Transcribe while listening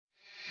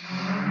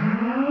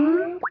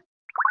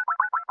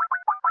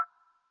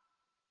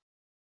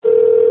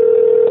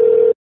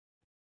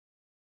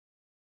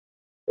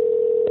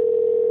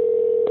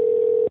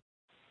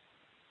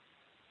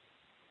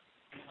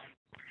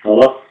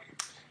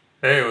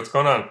what's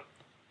going on?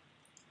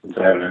 What's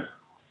happening?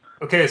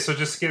 Okay, so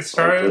just to get All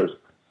started,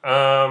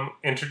 good.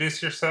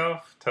 introduce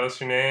yourself, tell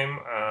us your name,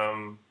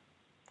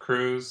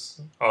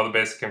 cruise, all the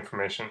basic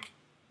information.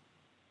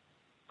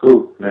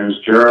 Cool. Name's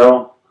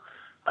Gerald,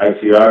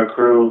 ICR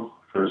crew,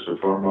 first and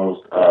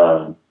foremost.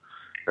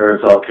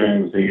 Aerosol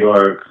Kings, New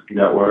York,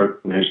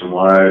 Network,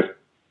 Nationwide.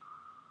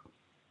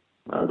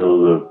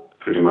 Those are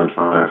pretty much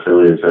my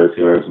affiliates.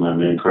 ICR is my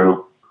main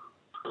crew.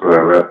 Crew I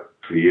rep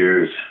for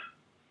years.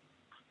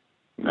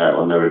 That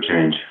will never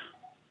change.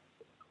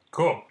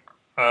 Cool.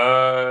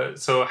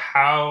 So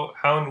how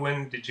and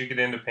when did you get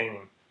into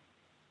painting?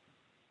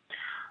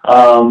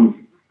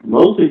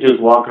 Mostly just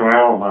walking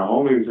around with my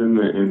homies in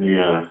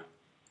the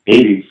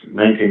 80s.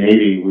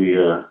 1980, we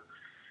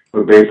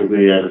were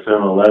basically at a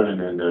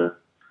 7-Eleven and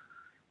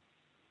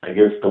I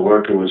guess the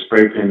worker was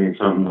spray painting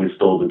something. We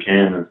stole the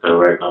can and started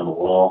writing on the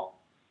wall.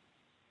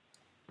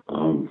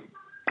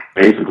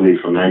 Basically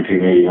from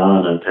 1980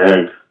 on, I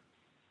tagged.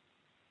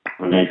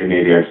 From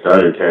 1980, I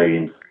started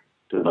tagging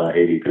to about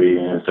 83,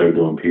 and I started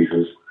doing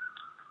pieces.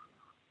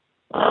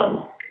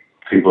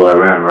 People I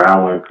ran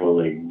around with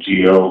were like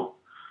Geo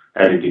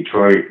out of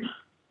Detroit,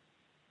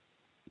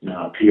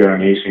 PR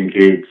Nation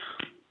kids,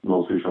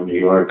 mostly from New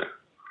York,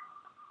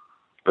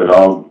 but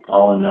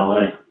all in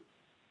LA.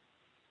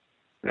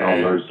 They all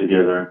merged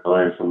together in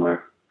LA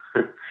somewhere.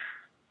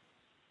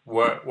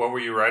 What were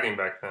you writing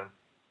back then?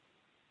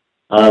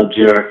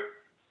 Jer,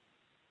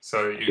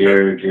 So you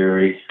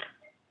Jerry,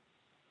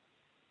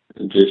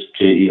 just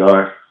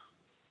Jer.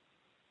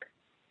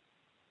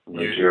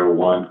 Jer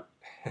one.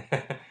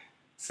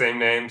 Same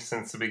name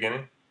since the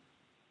beginning?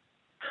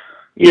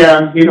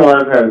 Yeah,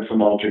 I've had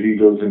some alter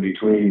egos in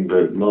between,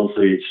 but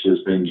mostly it's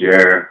just been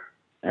Jer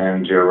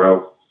and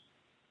Jero.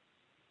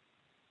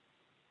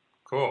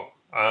 Cool.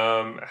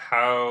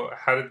 How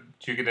did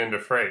you get into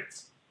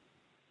freights?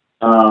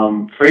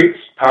 Freights,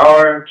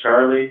 Power,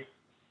 Charlie.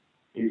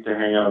 Used to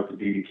hang out with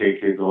the DDK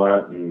kids a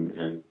lot,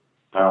 and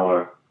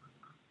Power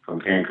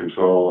from Can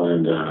Control,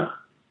 and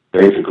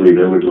basically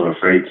they were doing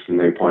freights, and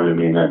they pointed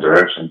me in that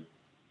direction.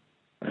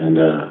 And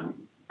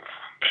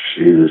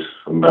Jesus,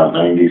 from about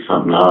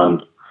 90-something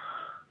on,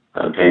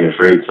 I painted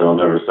freights, so I'll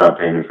never stop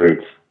painting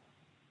freights.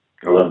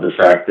 I love the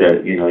fact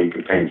that, you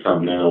can paint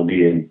something that'll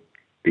be in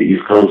the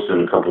East Coast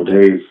in a couple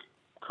days,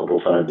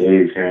 5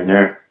 days here and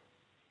there.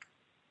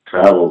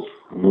 Travels,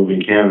 a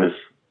moving canvas.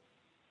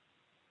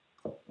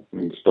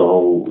 It's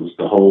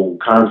the whole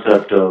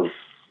concept of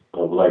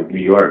like New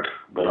York,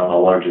 but on a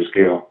larger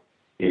scale,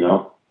 Do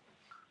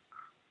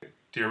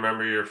you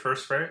remember your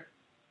first freight?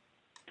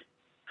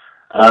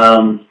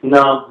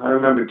 No, I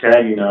remember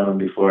tagging on them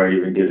before I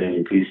even did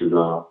any pieces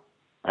on them.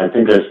 I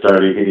think I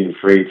started hitting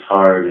freights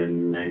hard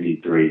in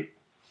 93.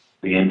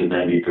 The end of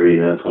 93,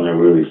 that's when I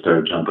really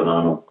started jumping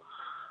on them.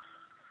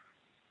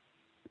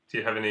 Do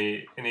you have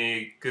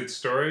any good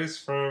stories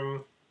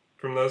from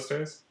those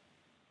days?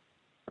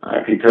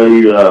 I can tell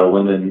you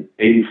when the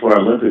 84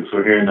 Olympics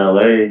were here in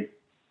LA,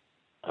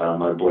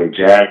 my boy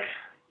Jack,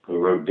 who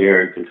wrote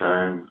Dare at the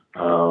time,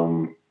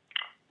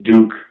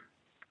 Duke,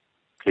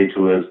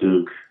 K2S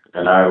Duke,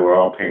 and I were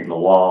all painting the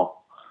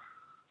wall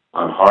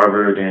on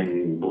Harvard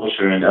and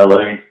Wilshire in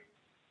LA.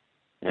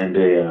 And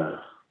one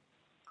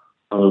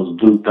of those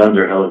Blue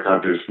Thunder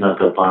helicopters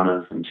snuck up on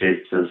us and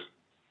chased us.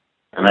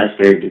 And I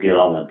stayed to get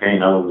all my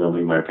paint. I wasn't going to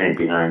leave my paint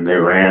behind. They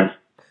ran,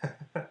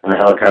 and the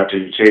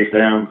helicopter chased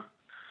them.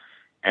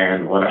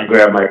 And when I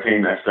grabbed my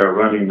paint, I started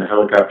running. The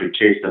helicopter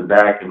chased them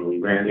back, and we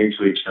ran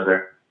into each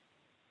other.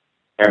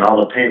 And all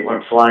the paint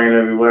went flying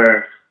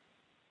everywhere.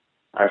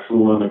 I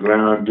flew on the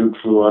ground. Duke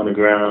flew on the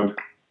ground.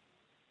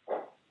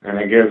 And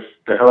I guess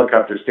the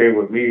helicopter stayed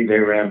with me. They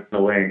ran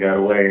away and got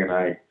away, and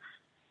I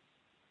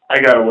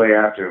got away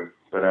after them.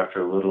 But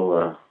after a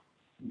little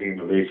being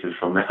evasive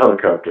from the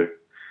helicopter.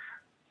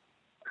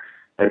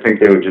 I think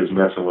they were just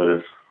messing with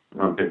us. I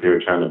don't think they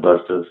were trying to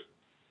bust us.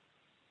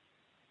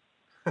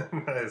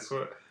 Nice.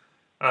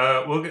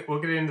 We'll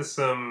get into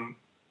some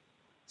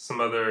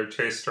other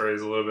chase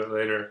stories a little bit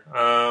later.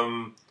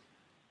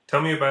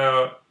 Tell me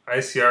about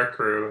ICR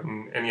crew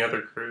and any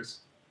other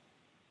crews.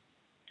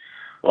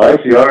 Well,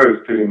 ICR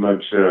is pretty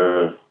much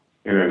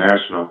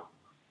international.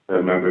 We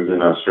have members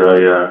in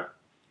Australia,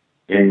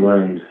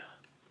 England,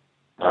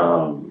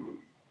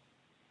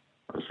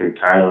 let's say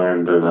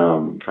Thailand, but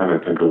I'm trying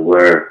to think of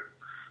where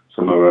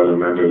some of our other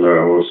members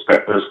are. We're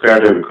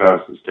scattered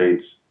across the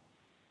states.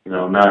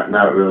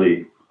 Not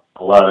really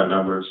a lot of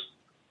numbers.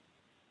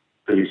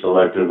 Pretty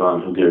selective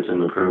on who gets in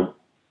the crew.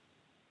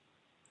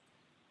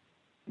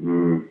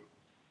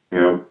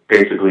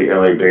 Basically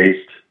LA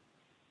based.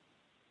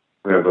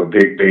 We have a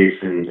big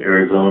base in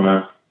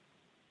Arizona.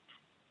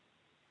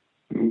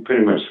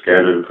 Pretty much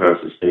scattered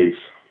across the states.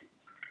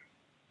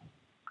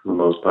 For the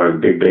most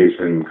part, big base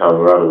in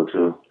Colorado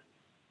too.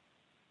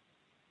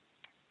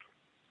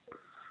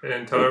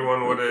 And tell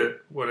everyone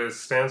what it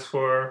stands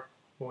for.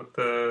 Well,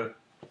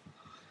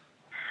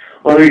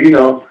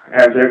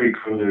 as every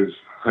crew, there's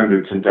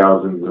hundreds and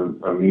thousands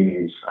of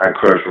meanings. I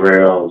crush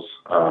rails.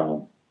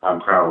 I'm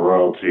Crown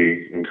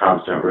Royalty, In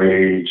Constant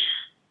Rage,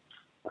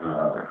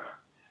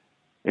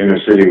 Inner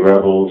City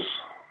Rebels,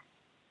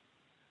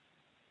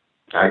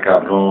 I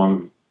Got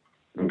Home,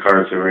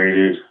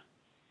 Incarcerated,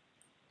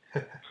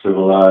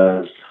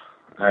 Civilized.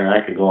 I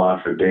could go on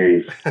for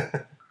days.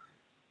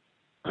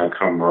 I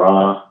Come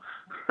Raw,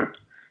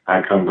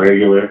 I Come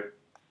Regular.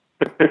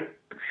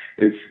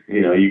 It's,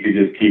 you could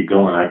just keep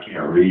going. I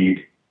Can't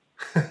Read.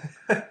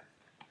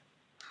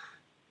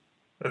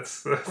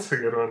 That's a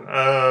good one.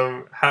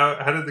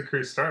 How did the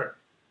crew start?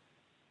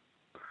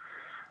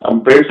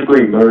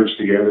 Basically merged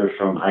together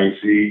from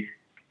IC,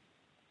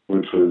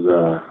 which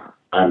was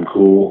I'm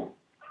Cool,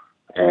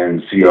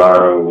 and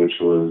CR, which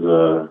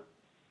was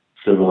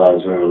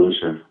Civilized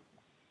Revolution.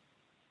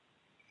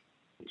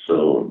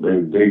 So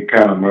they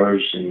kind of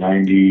merged in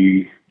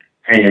 90,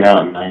 hanging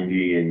out in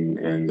 90,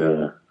 and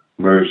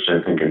merged,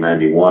 I think, in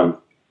 91,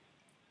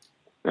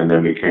 and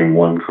then became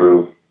one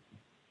crew.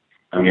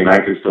 I mean, I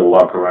could still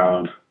walk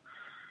around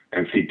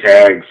and see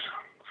tags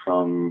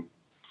from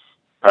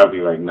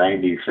probably like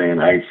 90 saying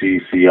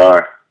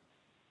ICCR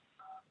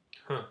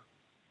Huh.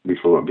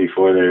 before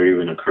they were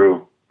even a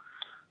crew,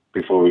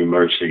 before we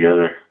merged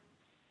together.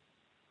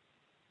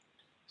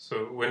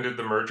 So when did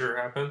the merger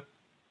happen?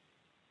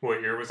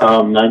 What year was it?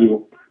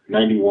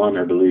 91,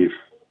 I believe.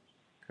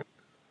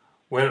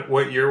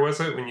 What year was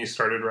it when you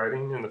started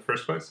writing in the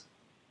first place?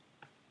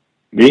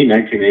 Me,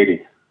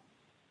 1980.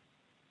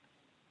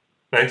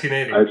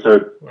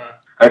 1980. Wow.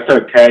 I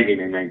started tagging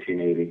in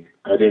 1980.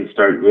 I didn't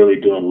start really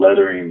doing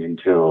lettering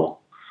until,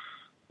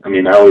 I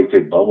mean, I always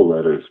did bubble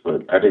letters,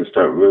 but I didn't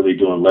start really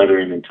doing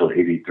lettering until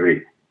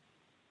 83.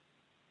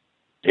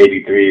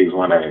 83 is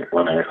when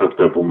I hooked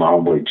up with my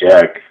homeboy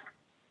Jack,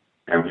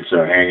 and we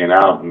started hanging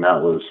out, and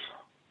that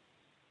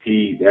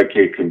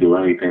kid can do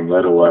anything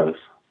letter-wise.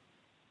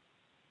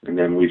 And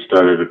then we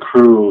started a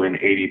crew in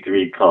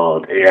 83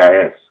 called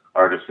AIS,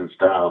 Artisan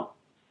Style.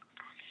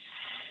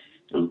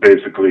 It was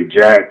basically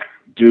Jack,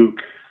 Duke,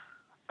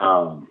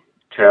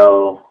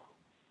 Tell,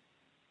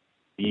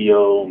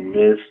 EO,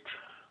 Mist.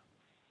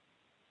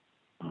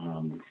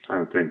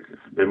 Trying to think.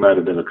 There might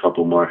have been a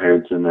couple more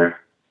heads in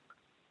there.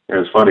 And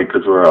it's funny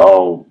because we're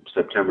all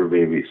September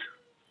babies.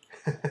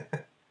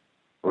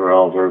 We're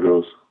all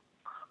Virgos.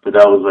 But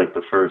that was like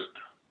the first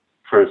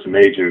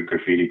major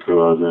graffiti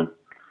crew I was in.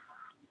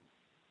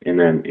 And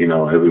then,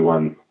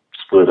 everyone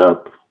split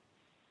up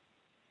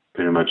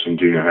pretty much in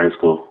junior high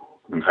school.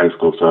 When high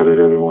school started,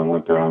 everyone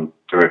went their own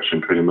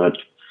direction pretty much.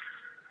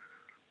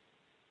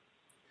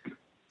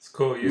 It's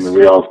cool. I mean,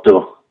 we all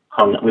still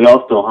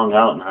hung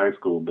out in high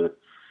school, but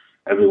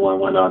everyone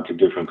went on to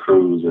different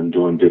crews and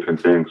doing different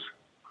things.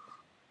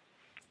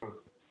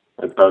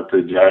 I talk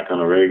to Jack on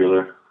a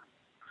regular.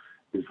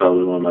 He's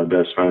probably one of my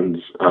best friends.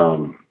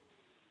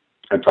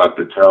 I talk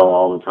to Tell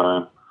all the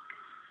time.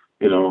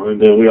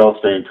 And then we all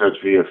stay in touch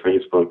via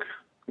Facebook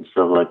and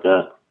stuff like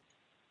that.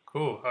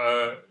 Cool.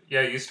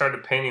 Yeah, you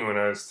started painting when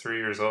I was 3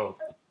 years old.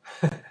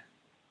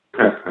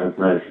 That's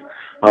nice.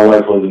 My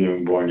wife wasn't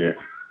even born yet.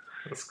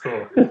 That's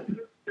cool.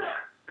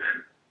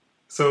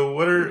 So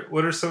what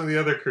are some of the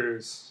other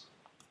crews?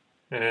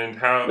 And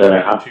how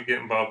did you get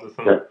involved with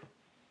them?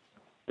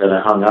 That I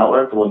hung out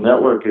with? Well,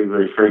 Network is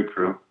a freight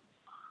crew.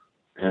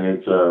 And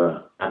it's,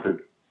 at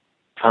the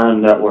time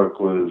Network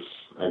was,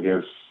 I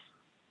guess,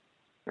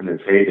 in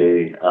its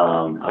heyday,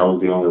 I was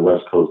the only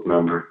West Coast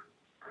member.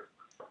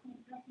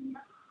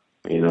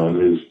 And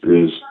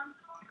there's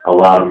a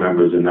lot of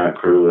members in that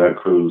crew. That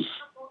crew's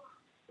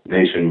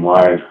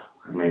nationwide.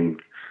 I mean,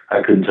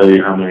 I couldn't tell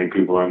you how many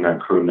people are in that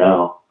crew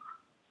now.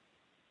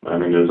 I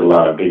mean, there's a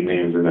lot of big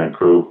names in that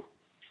crew.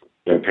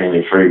 That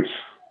Painted Freights.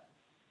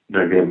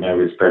 They're getting that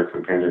respect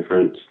for Painted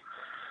Freights.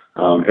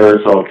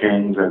 Aerosol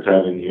Kings, that's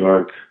out in New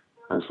York.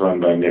 That's run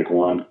by Nick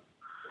One.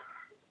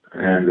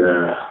 And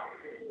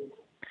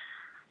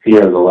he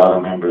has a lot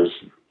of members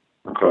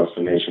across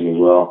the nation as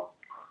well.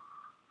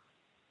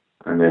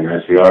 And then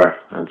SCR,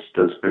 that's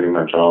pretty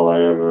much all I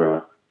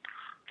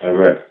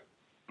repped.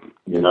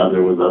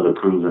 There was other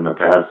crews in the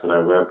past that I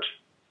repped,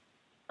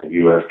 like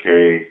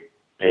UFK,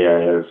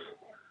 AIS,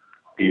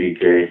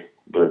 PDK,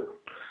 but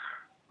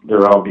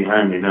they're all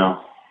behind me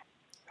now.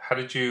 How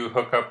did you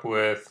hook up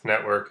with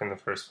Network in the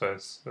first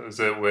place? Was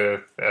it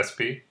with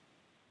SB?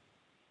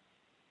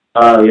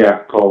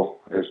 Yeah,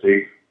 Cole,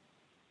 SB.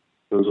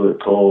 It was with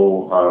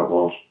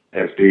Cole,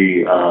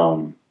 SB,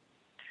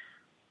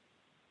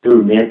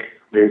 through Nick,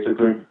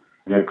 basically.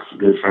 Nick's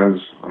good friends.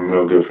 I'm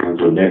real good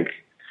friends with Nick.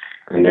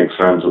 And Nick's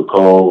friends with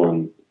Cole,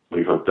 and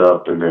we hooked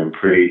up. And then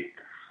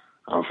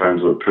I'm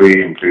friends with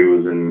Pre, and Pre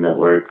was in the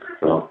Network.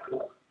 So,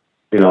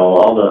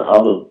 all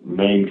the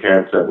main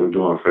cats that were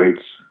doing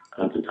freights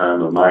at the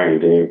time of my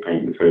heyday,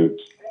 painting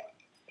freights,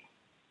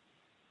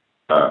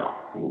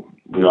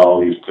 we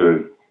all used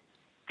to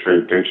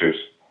trade pictures.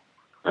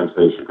 That's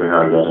basically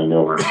how I got in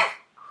over.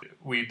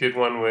 We did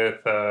one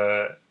with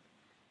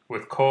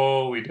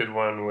Cole. We did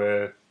one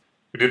with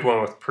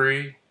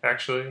Pre,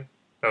 actually.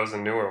 That was a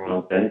newer one.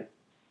 Okay.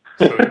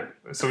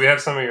 So we have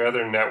some of your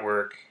other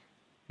network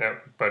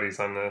buddies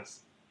on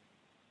this.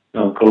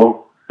 Oh,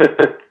 cool.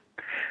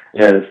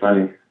 Yeah, it's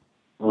funny.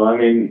 Well, I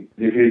mean,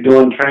 if you're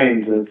doing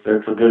trains,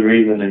 that's a good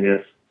reason, I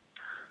guess.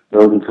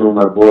 Those are two of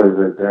my boys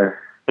right there.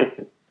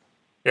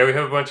 Yeah, we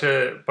have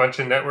a bunch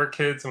of network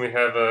kids, and we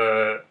have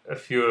a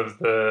few of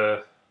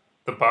the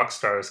box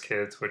stars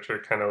kids, which are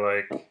kind of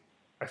like,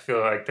 I feel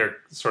like they're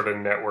sort of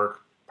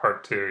network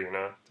part two. You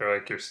know, they're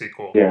like your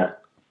sequel. Yeah,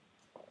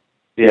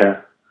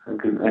 yeah, I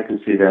can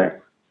see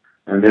that.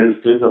 And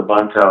there's a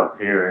bunch out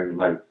here in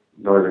like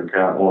Northern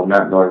Cali. Well,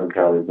 not Northern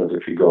Cali, but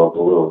if you go up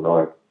a little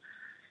north,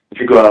 if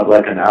you go out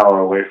like an hour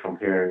away from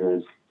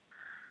here,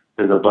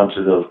 there's a bunch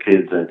of those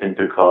kids. I think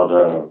they're called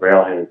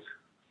railheads,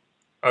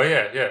 Oh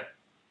yeah, yeah.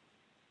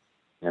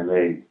 and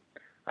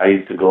I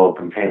used to go up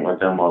and paint with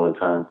them all the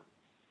time.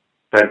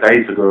 In fact, I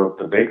used to go up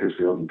to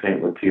Bakersfield and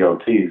paint with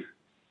TLTs,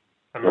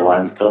 I the remember.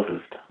 line's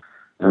toughest.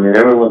 I mean,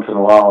 every once in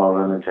a while I'll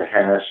run into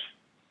Hash.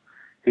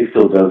 He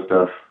still does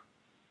stuff.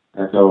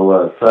 I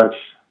know Such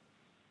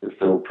is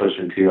still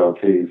pushing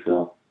TLT,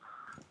 so.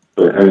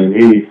 But I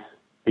mean,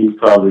 he's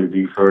probably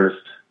the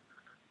first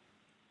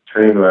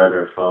train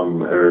rider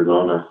from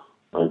Arizona,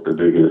 like the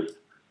biggest.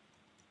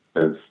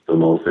 That's the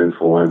most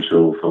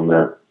influential from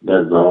that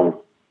zone.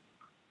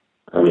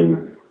 I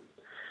mean,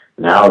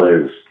 now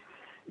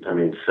I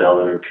mean,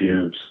 Seller,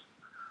 Pubes,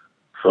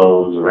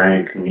 Foes,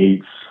 Rank,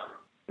 Meats.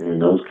 I mean,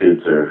 those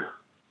kids are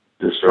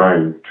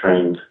destroying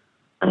trains.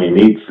 I mean,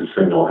 Meats is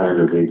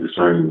single-handedly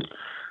destroying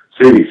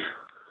cities.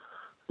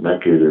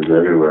 That kid is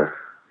everywhere.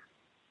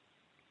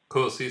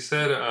 Cool. So you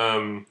said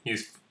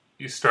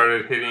you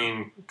started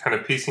hitting kind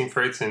of piecing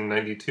freights in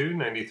 92,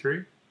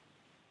 93?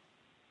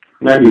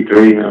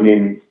 93, I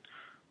mean,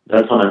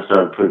 that's when I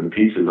started putting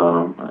pieces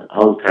on them. I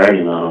was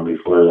tagging on them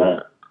before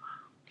that.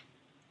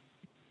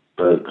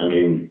 But, I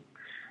mean,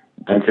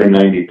 I'd say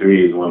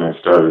 93 is when I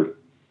started.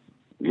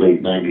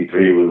 Late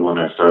 93 was when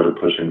I started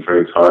pushing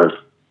freights hard.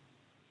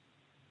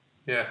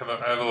 Yeah,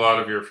 I have a lot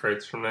of your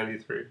freights from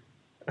 93.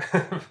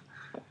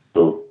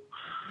 So,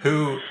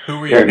 Who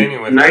were you yeah,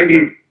 painting with back 90,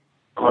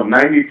 then?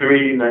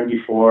 93,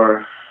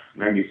 94,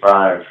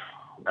 95,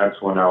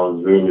 that's when I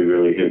was really,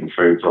 really hitting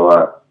freights a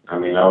lot. I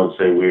mean, I would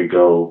say we'd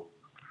go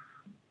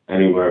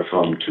anywhere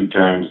from 2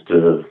 times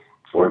to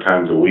 4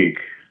 times a week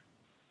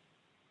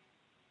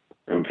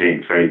and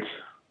paint freights.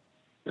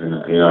 And,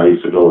 I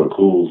used to go with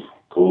Cools.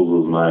 Cools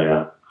was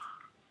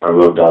my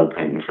road dog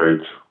painting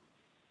freights.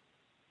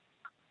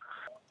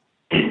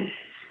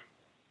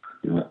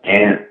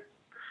 Ant,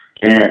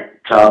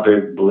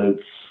 Topic,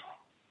 Blitz,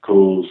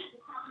 Cools.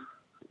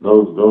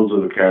 Those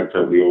are the cats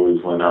that we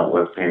always went out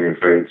with painting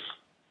freights.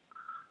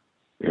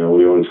 We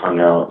always hung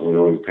out and we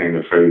always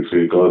painted freights.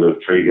 We'd go to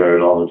the freight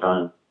yard all the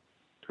time,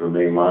 to the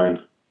main line.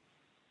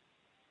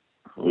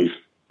 We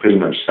pretty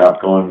much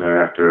stopped going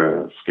there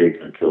after Skate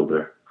got killed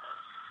there.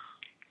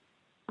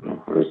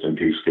 Rest in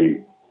peace,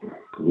 Skate.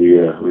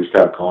 We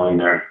stopped going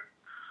there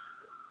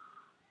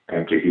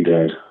after he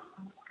died.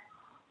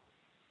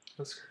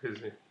 That's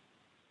crazy.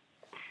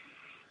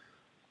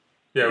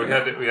 Yeah, we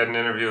had an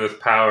interview with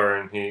Power,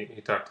 and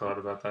he talked a lot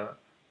about that.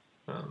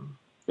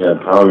 Yeah,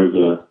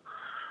 Power's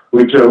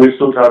we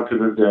still talk to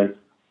this day.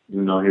 He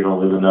don't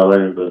live in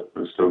LA, but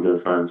we're still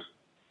good friends.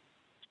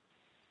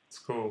 It's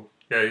cool.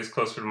 Yeah, he's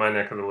closer to my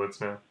neck of the woods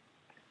now.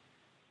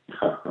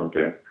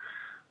 Okay.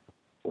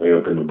 Way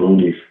up in the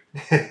boonies.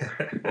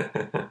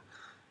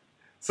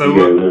 So You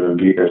guys live in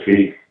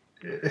BFE.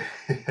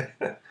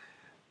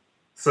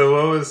 So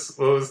what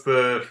was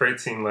the freight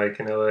scene like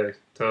in LA?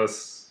 Tell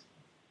us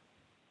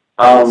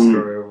the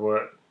story of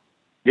what.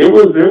 It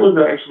was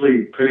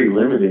actually pretty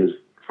limited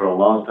for a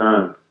long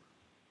time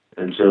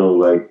until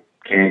like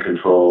Can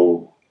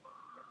Control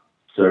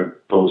started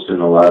posting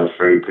a lot of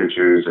freight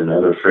pictures and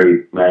other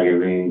freight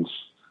magazines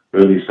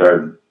really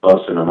started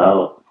busting them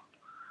out.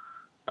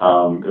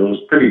 It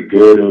was pretty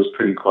good. It was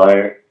pretty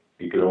quiet.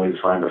 You could always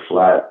find a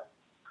flat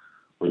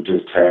with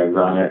just tags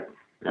on it.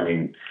 I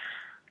mean,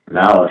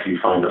 now if you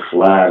find a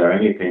flat or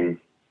anything,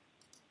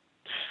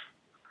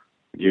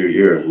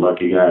 you're a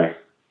lucky guy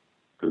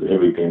because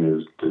everything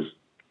is just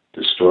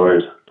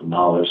destroyed,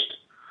 demolished.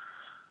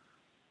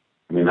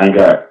 I mean, I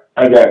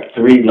got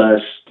 3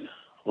 last.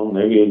 Well,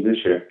 maybe it was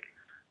this year.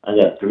 I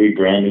got 3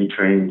 brand new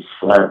trains,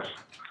 flats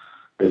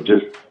that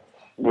just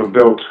were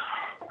built.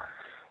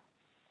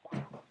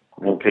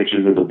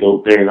 Pictures of the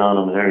built date on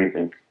them and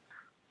everything.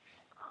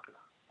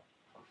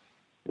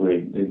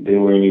 They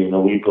weren't even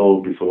a week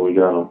old before we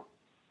got them.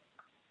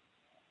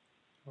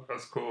 Well,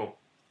 that's cool.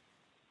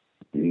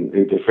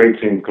 The freight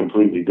seems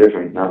completely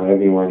different. Now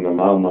everyone in the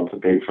mountain wants to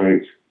pay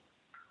freights.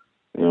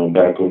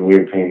 Back when we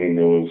were painting,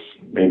 there was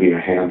maybe a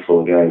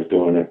handful of guys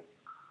doing it.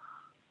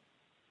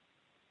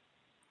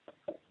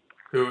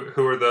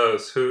 Who are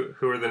those? Who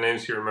are the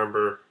names you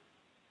remember?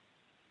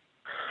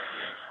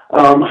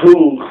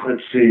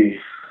 Let's see.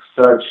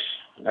 Such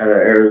out of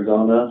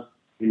Arizona.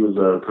 He was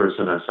a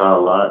person I saw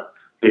a lot.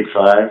 Big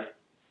Five.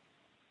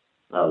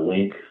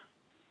 Link.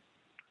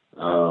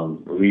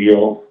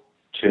 Real.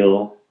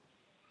 Chill.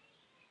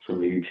 Some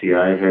of the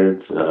UTI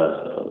heads.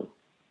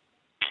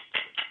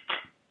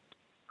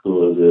 Who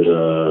was it?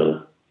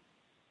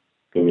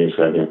 Give me a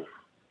second.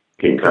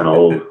 Getting kind of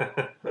old.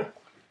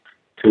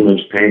 Too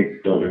much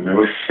paint. Don't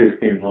remember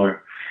it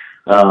anymore.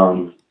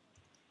 Um,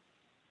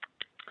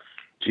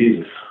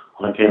 Jesus,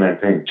 why can't I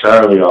think?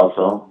 Charlie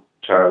also.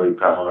 Charlie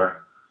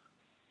Power.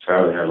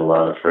 Charlie had a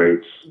lot of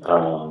freights.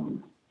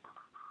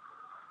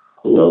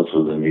 Who else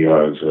was in the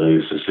yards that I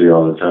used to see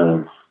all the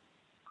time?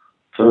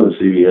 Some of the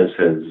CBS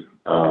heads.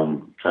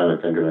 Trying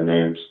to think of the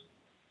names.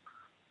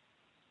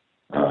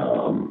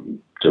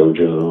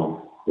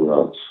 JoJo. Who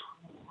else?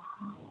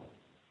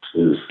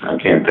 Jeez, I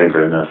can't think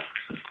right now.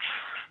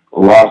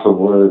 Loss of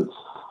words.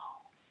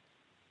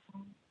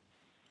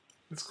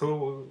 It's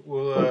cool.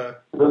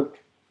 There's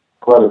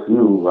quite a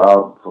few.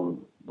 Rob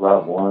from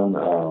Rob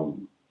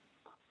One.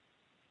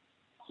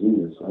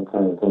 Jesus, I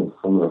kind of think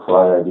some of the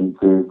Fly ID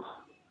kids.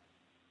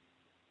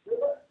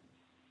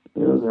 It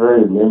was a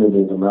very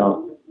limited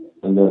amount.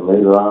 And then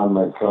later on,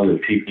 like some of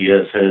the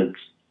TPS heads,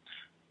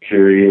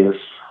 Curious,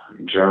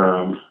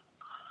 Germ,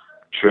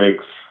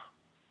 Tricks,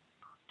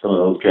 some of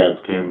those cats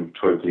came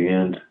towards the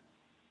end.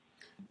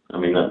 I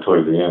mean, not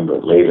towards the end,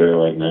 but later,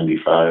 like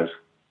 95.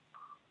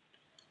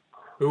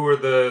 Who were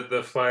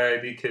the Fly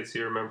ID kids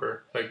you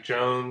remember? Like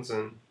Jones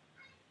and...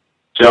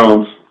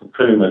 Jones,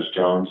 pretty much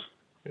Jones.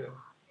 Yeah.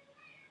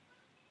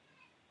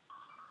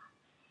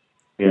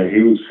 Yeah,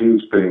 he was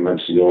pretty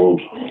much the old,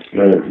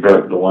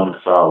 the one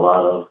I saw a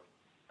lot of,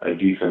 a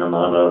decent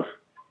amount of.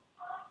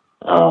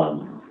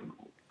 I'm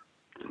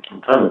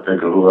trying to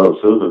think of who else.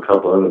 There was a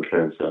couple other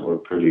kids that were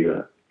pretty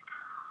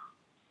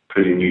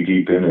knee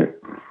deep in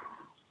it.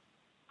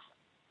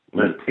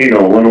 But, you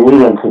know, when we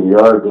went to the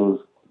yard, there was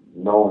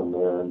no one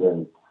there, and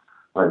then,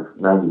 like,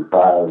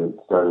 95, it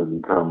started to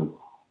become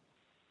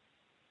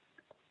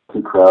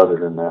too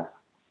crowded in there.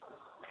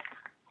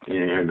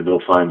 You had to go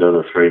find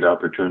other freight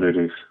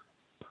opportunities.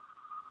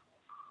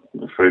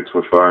 The freights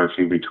were far and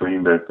few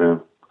between back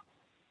then.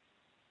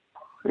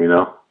 You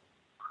know?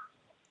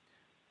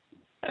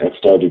 It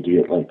started to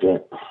get like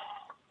that.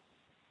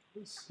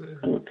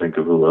 I don't think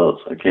of who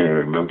else. I can't even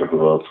remember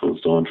who else was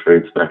doing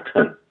trades back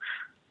then.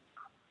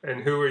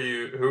 And who were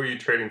you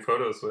trading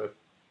photos with?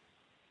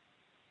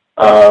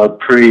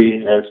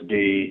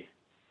 Pre-SB,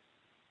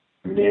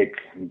 Nick,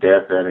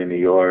 Death out of New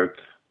York.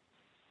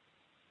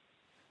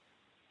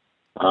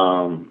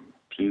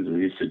 Geez,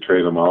 we used to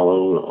trade them all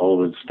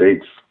over the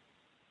states.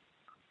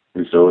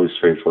 We used to always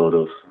trade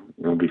photos,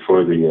 you know,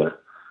 before the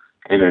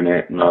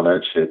internet and all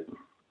that shit.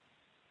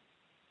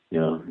 You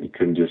know, you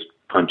couldn't just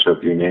punch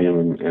up your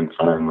name and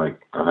find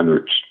like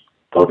 100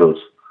 photos.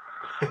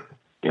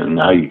 You know,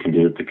 now you can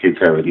do it. The kids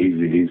have it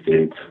easy these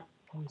days.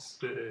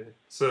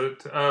 So,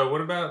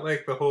 what about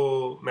like the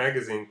whole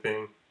magazine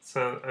thing?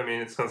 So, I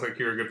mean, it sounds like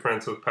you were good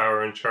friends with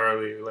Power and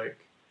Charlie.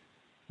 Like,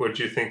 what'd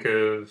you think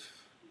of?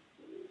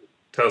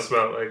 Tell us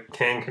about like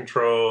Can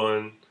Control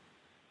and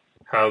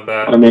how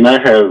that. I mean, I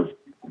have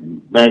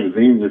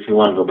magazines. If you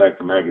want to go back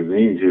to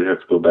magazines, you have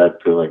to go back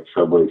to like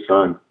Subway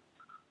Sun,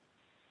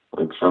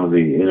 like some of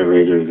the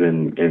innovators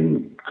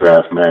in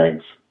graph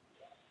mags.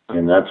 I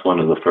mean, that's one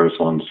of the first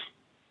ones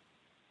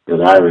that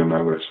I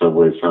remember.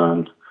 Subway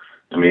Sun.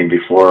 I mean,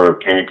 before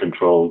Can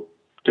Control,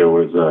 there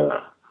was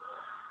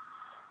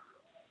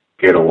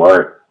Ghetto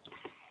Art,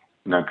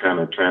 and that kind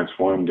of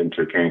transformed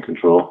into Can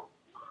Control.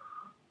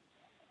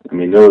 I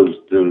mean, there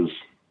was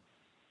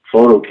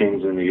Photo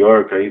Kings in New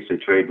York. I used to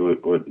trade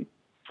with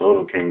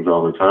Photo Kings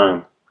all the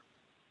time.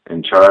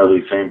 And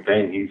Charlie, same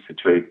thing. He used to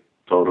trade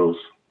photos.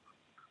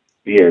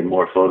 He had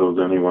more photos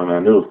than anyone I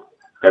knew.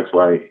 That's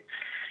why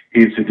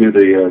he used to do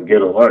the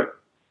Ghetto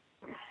Art.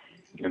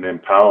 And then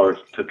Powers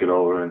took it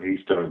over, and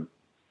he started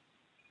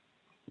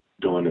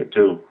doing it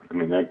too. I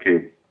mean, that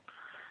kid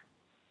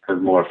has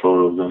more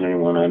photos than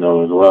anyone I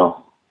know as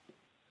well.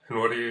 And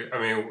what do you,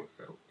 I mean,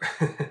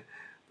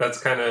 that's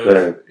kind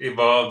of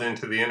evolved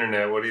into the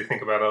internet. What do you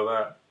think about all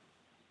that?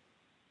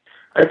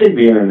 I think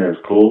the internet's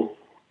cool.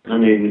 I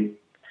mean,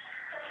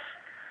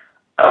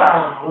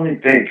 let me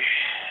think.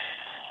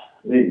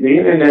 The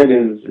internet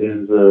is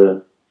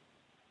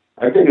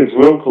I think it's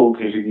real cool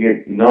because you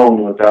get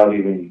known without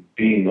even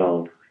being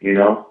known, you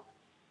know?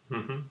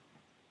 Mm-hmm.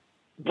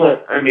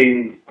 But, I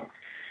mean,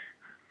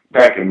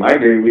 back in my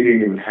day, we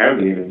didn't even have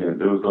the internet.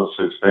 There was no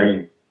such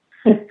thing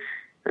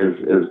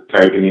as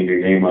typing in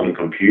your name on a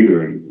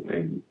computer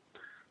and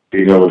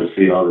being able to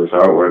see all this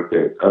artwork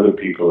that other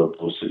people have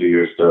posted to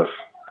your stuff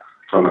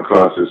from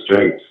across the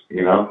straits,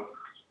 you know?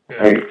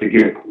 Yeah. I used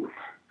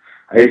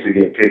to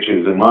get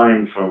pictures of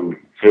mine from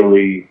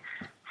Philly,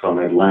 from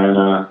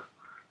Atlanta.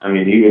 I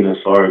mean, even as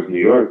far as New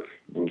York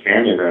and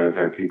Canada, I've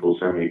had people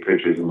send me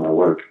pictures of my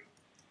work.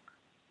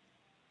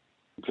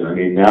 So, I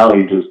mean, now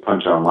you just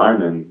punch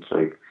online and it's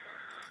like,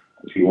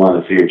 if you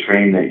want to see a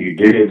train that you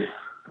did,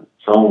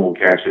 someone will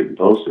catch it and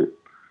post it.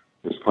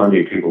 There's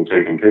plenty of people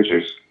taking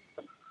pictures.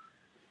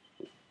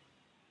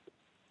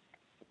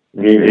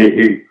 I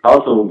mean,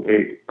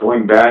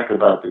 going back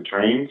about the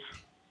trains,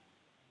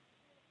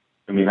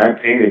 I mean, I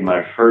painted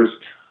my first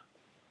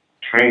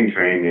train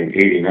in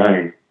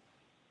 '89,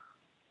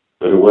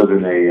 but it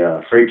wasn't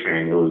a freight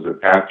train. It was a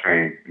PATH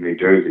train in New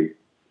Jersey.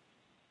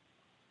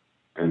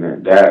 And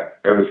then that,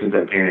 ever since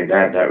I painted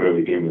that, that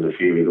really gave me the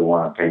fever to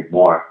want to paint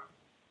more.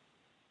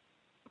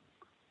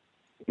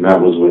 And that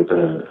was with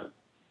the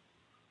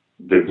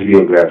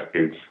Videograph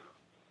kids.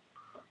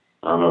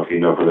 I don't know if you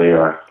know who they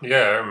are. Yeah,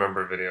 I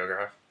remember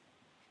Videograph.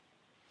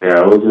 Yeah,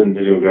 I was in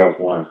Videograph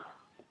 1.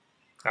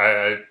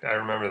 I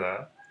remember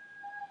that.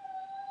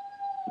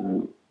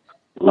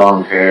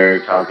 Long hair,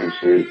 talking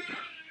shit.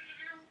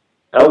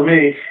 That was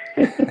me.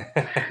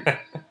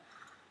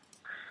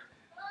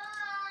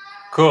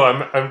 Cool.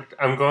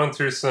 I'm going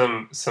through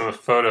some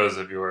photos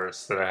of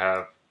yours that I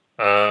have.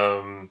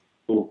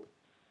 Cool.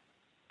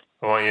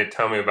 I want you to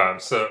tell me about them.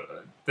 So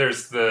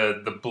there's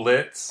the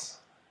Blitz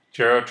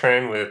Gero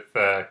train with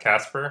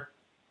Casper.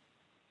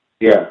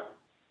 Yeah.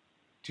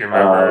 Do you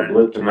remember?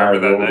 Blitz and I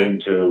that rolled night?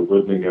 into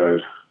Woodman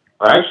Yard.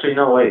 Actually,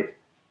 no, wait.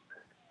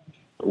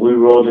 We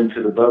rolled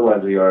into the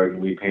Budweiser Yard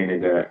and we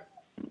painted that.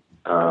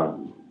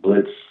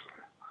 Blitz,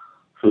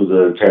 who's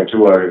a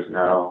tattoo artist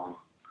now,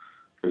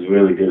 is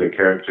really good at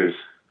characters.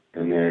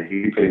 And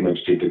he pretty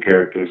much did the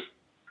characters.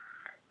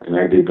 And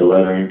I did the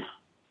lettering.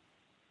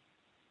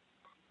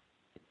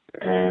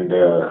 And,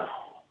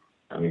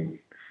 I mean,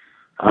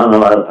 I don't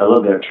know, I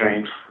love that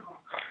train.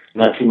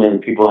 Not too many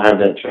people have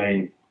that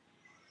train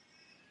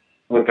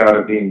without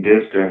it being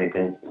dissed or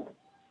anything.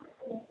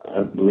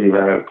 I believe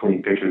I have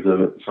clean pictures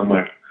of it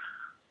somewhere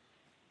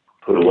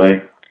put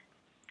away.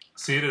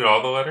 So you did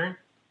all the lettering?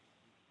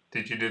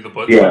 Did you do the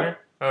Blitz Yeah. lettering?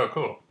 Oh,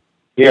 cool.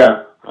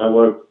 Yeah, I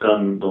worked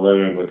on the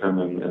lettering with him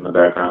in the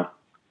background.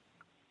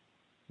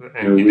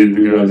 And he did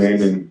the we went in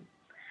ghosts. and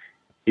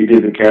he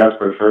did the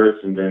Casper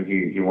first, and then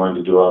he wanted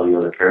to do all the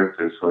other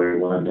characters, so he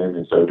went in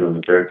and started doing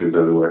the characters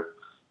everywhere.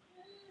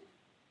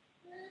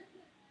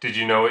 Did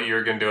you know what you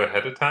were going to do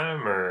ahead of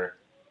time, or?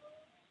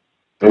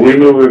 And we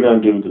knew we were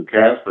going to do the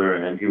Casper,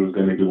 and he was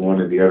going to do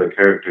one of the other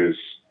characters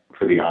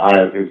for the eye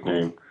of his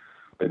name.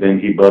 But then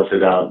he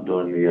busted out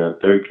doing the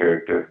third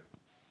character.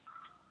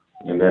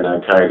 And then I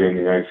tied in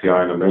the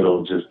ICR in the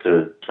middle just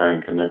to try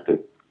and connect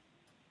it.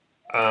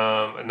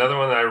 Another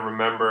one that I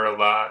remember a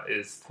lot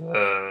is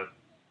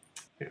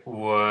it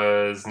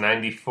was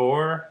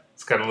 94.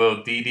 It's got a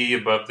little DD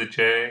above the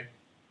J.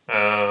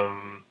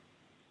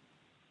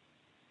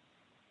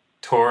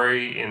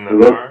 Tori in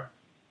the R.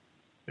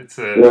 It's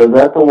a. Yeah, is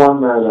that the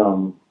one that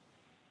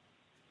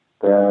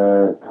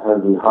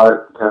has the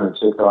heart kind of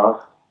chipped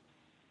off?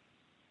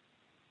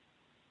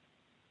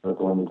 That's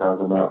the one you're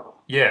talking about?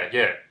 Yeah.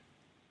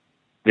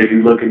 If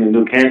you look in the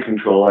new Can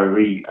Control, I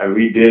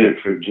redid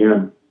it for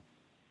Jim,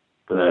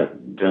 for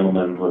that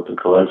gentleman with the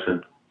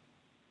collection.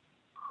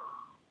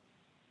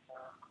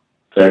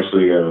 It's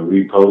actually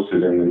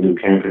reposted in the new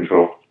Can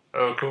Control.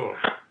 Oh, cool.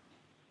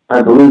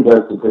 I believe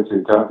that's the picture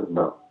you're talking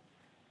about.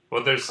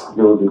 Well, there's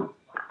the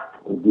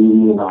DD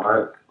in the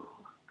heart.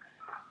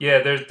 Yeah,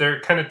 there are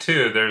kind of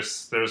two.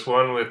 There's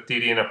one with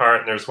DD in a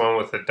heart, and there's one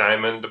with a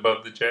diamond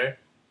above the J.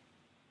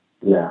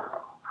 Yeah,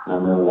 I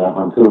remember that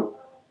one too.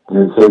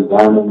 And it says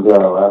diamonds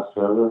last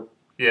forever.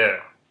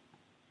 Yeah.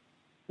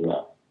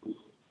 Yeah,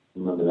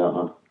 remember that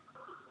one.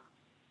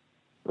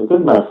 I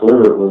think my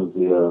favorite was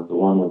the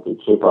one with the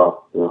chip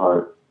off the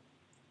heart,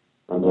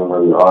 and then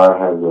where the R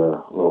has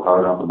a little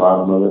heart on the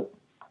bottom of it.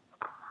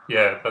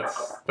 Yeah,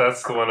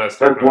 that's the one I was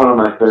talking about. That's one of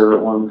my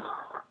favorite ones.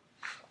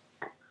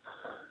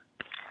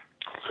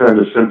 Trying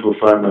to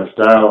simplify my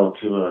style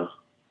to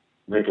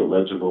make it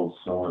legible,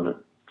 so when it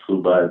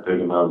flew by at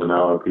 30 miles an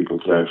hour, people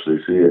could actually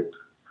see it.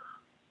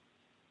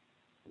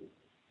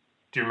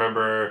 Do you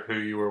remember who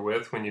you were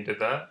with when you did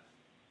that?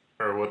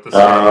 Or what the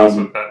story was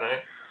with that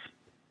night?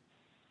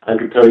 I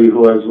could tell you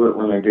who I was with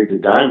when I did the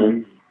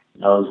diamond.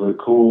 I was with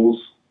Cools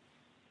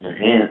and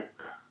Ant.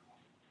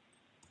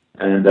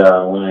 And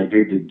when I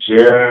did the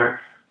Jer,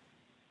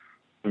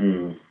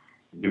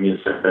 give me a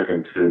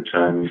second to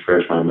try and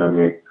refresh my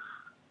memory.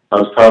 I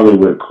was probably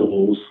with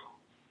Cools,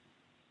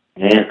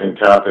 Ant, and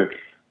Topic.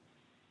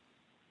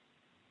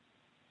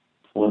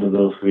 One of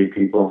those three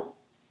people.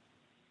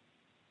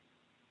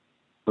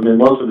 I mean,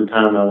 most of the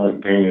time I went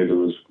and painted, it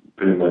was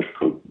pretty much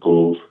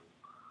Cools.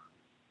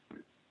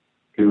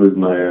 He was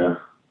my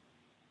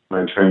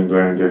train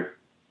grinder.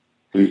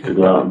 We used to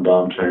go out and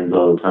bomb trains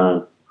all the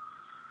time.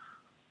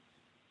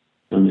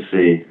 Let me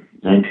see.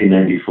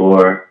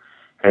 1994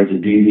 has a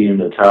DD in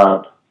the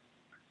top,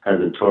 has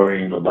a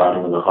Tory in the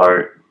bottom of the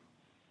heart.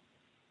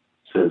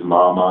 Says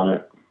Mom on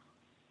it.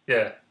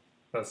 Yeah,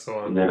 that's the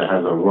one. And then it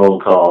has a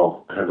roll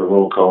call. It has a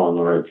roll call on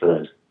the right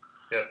side.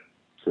 Yep.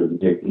 Says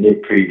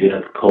Nick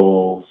Pre-Death,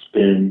 Cole,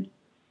 Spin,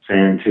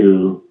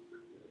 Santu,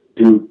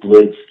 Duke,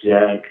 Blitz,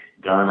 Jack,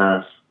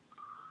 Ganas,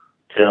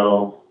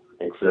 Tell,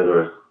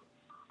 etc.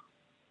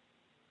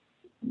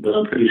 But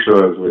I'm pretty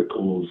sure I was with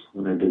Cools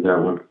when I did that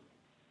one.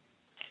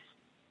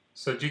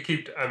 So do you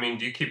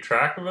keep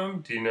track of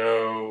them? Do you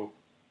know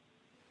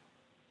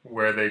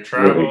where they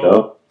travel? Where they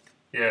go?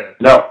 Yeah.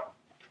 No.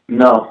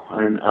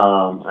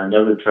 I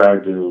never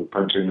tried to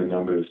punch in the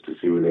numbers to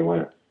see where they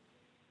went.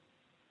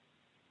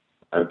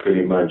 I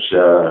pretty much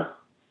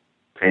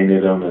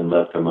painted them and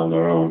left them on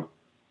their own.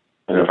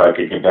 And if I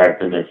could get back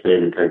the next day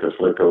to take a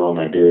flick of them,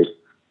 I did.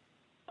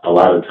 A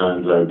lot of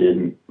times I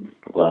didn't.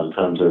 A lot of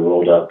times I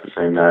rolled out the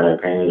same night I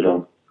painted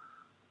them.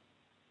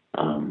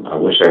 I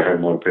wish I had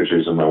more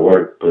pictures of my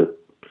work, but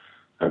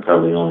I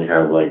probably only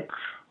have like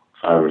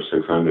 500 or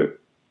 600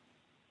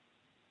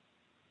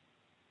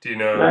 Do you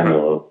that know I how,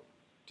 know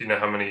do you know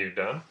how many you've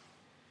done?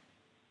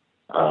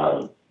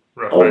 of.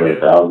 Rough Over a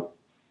idea. thousand.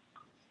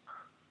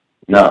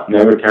 No,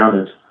 never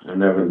counted. I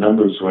never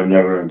numbers were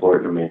never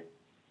important to me.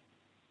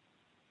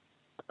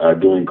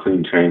 Doing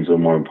clean trains were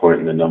more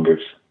important than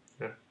numbers.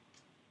 Yeah.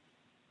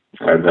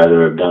 I'd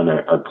rather have done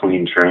a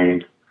clean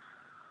train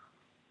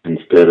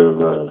instead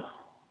of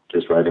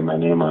just writing my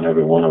name on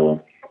every one of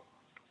them.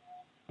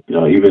 You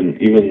know,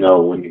 even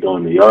though when you go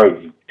in the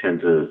yard, you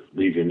tend to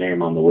leave your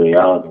name on the way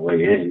out and the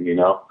way in. You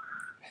know,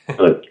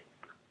 but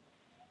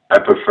I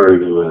prefer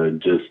to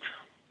just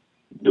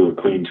do a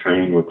clean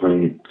train with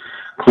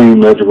clean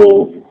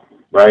legible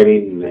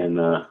writing than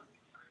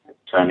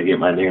trying to get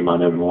my name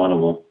on every one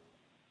of them.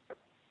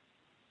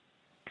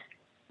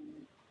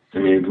 I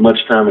mean, as much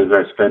time as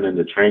I spend in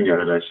the train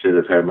yard, I should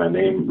have had my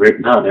name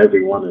written on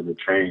every one of the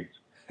trains.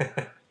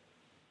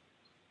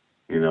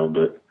 You know,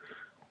 but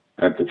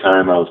at the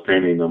time I was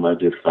painting them, I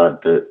just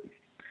thought that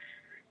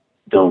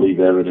don't leave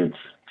evidence.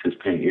 Just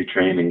paint your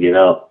train and get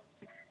out,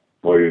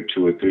 or your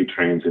 2 or 3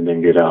 trains and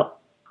then get out.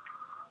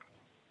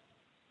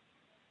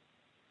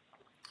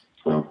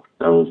 So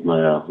that was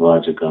my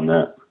logic on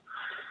that.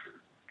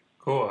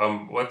 Cool.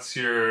 What's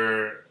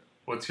your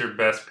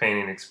best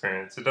painting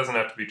experience? It doesn't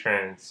have to be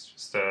trains.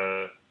 Just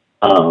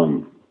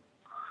Um,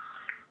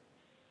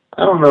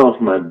 I don't know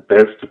if my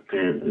best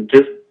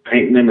just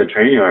painting in the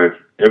train yard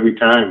every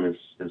time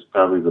is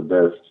probably the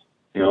best.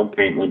 You know,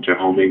 painting with your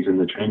homies in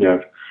the train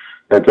yard.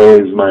 That's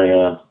always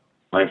my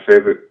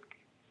favorite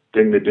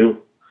thing to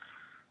do.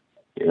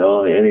 You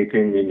know,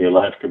 anything in your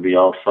life could be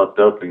all fucked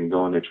up and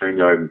go in the train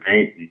yard and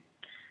paint, and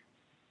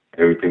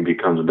everything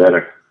becomes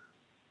better.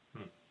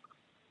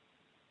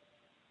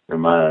 In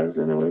my eyes,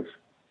 anyways.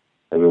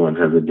 Everyone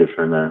has a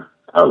different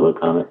outlook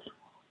on it.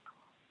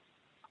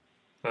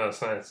 oh,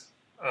 that's nice.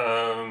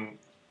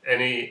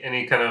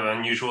 Any kind of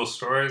unusual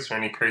stories or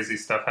any crazy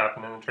stuff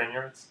happen in the train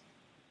yards?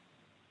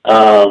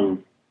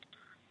 Um,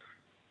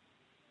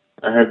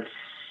 I had,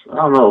 I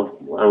don't know,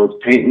 I was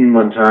painting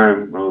one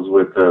time. I was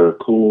with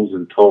Cools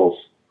and Tulse.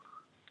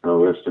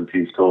 Rest in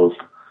peace, Tulse.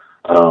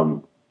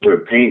 We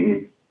were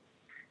painting,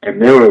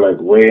 and they were like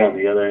way on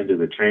the other end of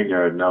the train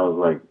yard, and I was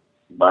like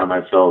by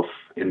myself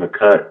in the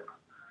cut,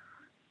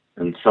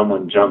 and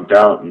someone jumped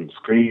out and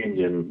screamed,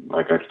 and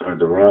like I started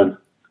to run,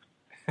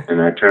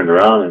 and I turned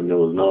around and there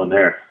was no one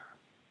there.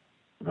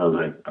 And I was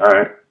like, all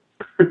right.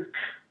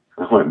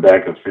 I went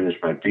back and finished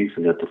my piece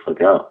and got the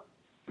fuck out.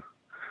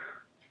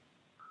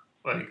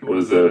 Like, It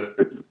was was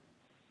it?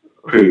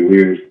 pretty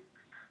weird.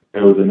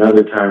 There was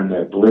another time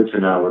that Blitz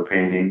and I were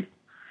painting.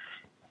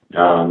 It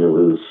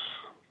was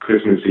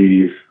Christmas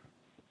Eve.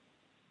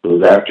 It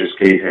was after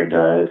Skate had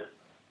died,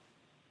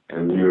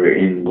 and we were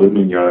in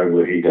Woodman Yard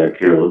where he got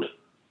killed.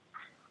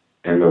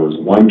 And there was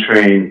one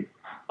train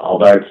all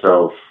by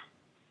itself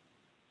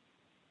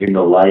in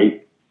the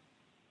light,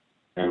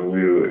 and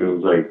it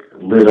was like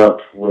lit up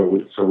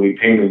so we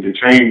painted the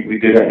train. We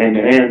did it end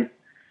to end,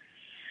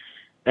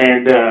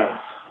 and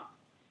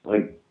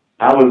like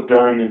I was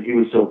done and he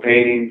was still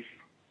painting,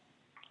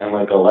 and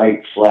like a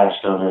light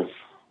flashed on us,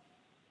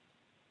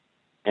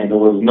 and it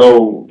was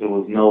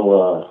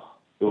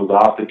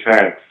off the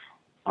tracks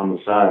on the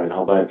side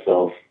all by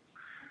itself.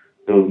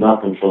 There was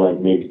nothing for like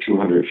maybe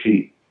 200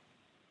 feet.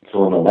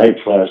 So when the light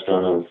flashed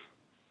on us,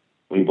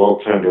 we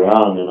both turned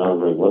around, and I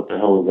was like, what the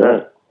hell was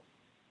that?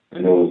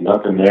 And there was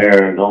nothing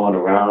there, no one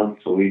around,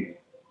 so he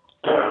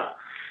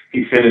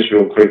finished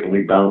real quick and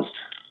we bounced.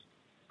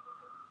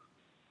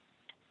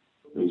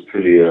 It was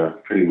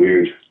pretty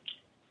weird.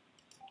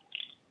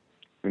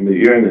 And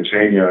you're in the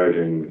train yard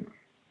and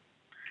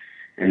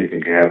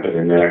anything can happen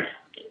in there.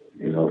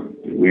 You know,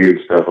 weird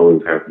stuff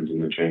always happens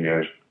in the train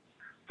yard.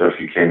 Stuff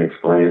you can't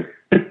explain.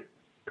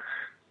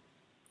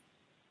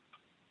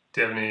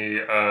 Do you have any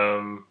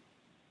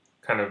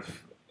kind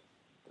of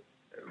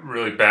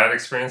really bad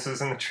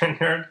experiences in the train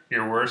yard?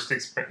 Your worst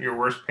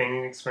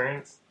painting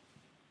experience?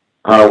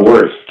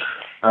 Worst.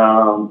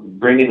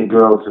 Bringing a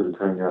girl to the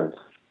train yard.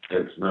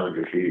 It's not a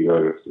graffiti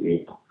artist.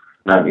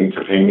 Not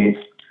into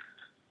painting.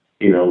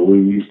 You know, we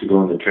used to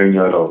go in the train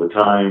yard all the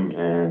time,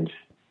 and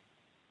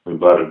we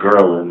brought a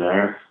girl in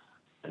there,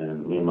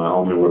 and me and my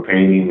homie were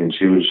painting, and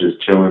she was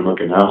just chilling,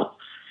 looking out.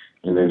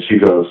 And then she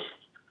goes,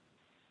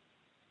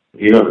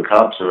 you know, the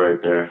cops are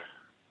right there.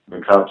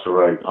 The cops are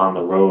right on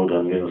the road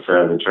on the other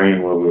side of the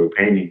train where we were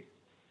painting.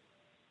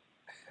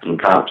 And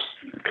the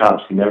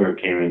cops never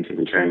came into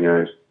the train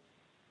yard.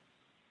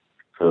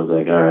 So I was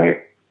like, all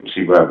right.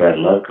 She brought bad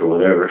luck or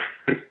whatever.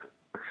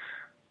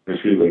 And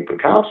she was like,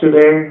 the cops are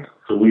there.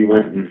 So we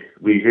went and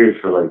we hid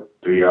for like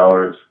 3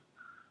 hours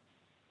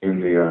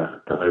in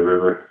the LA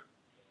River.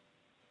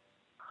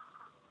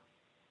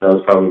 That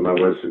was probably my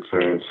worst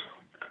experience.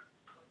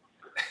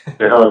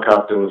 The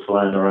helicopter was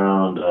flying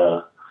around.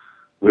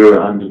 We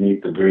were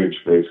underneath the bridge,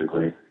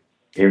 basically,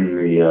 in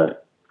the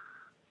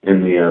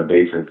in the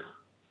basin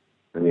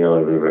in the LA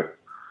River.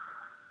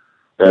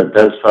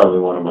 That's probably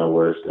one of my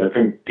worst. I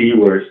think the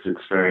worst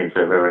experience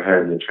I've ever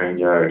had in the train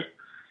yard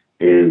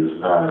is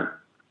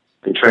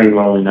the train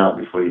rolling out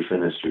before you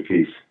finish your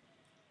piece.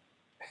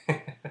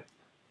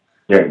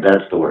 Yeah,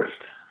 that's the worst.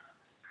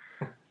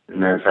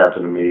 And that's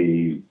happened to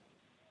me.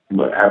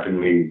 What happened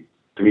to me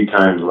 3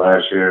 times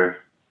last year,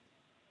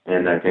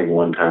 and I think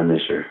 1 time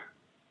this year.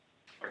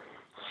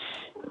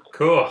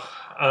 Cool.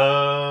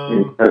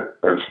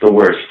 That's the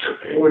worst.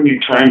 When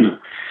you're trying to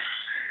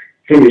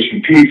finish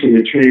your piece and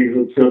the train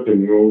hooks up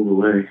and rolls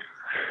away.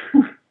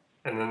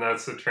 And then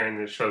that's the train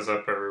that shows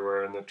up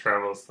everywhere and that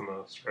travels the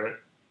most, right?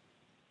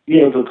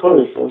 Yeah, of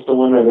course. That's the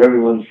one that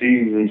everyone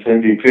sees and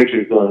sends you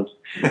pictures going,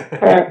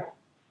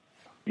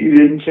 you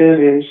didn't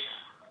finish.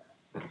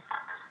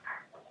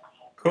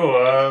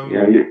 Cool.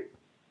 Yeah,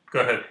 go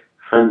ahead.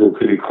 Friends are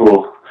pretty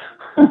cool.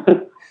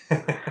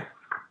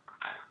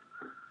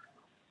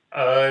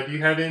 Do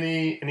you have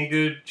any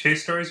good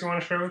chase stories you want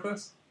to share with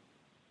us?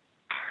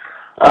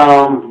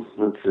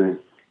 Let's see.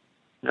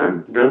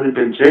 I've really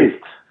been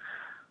chased.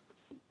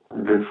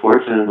 I've been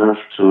fortunate enough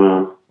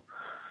to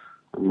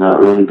have not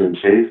really been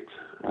chased.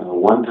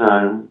 One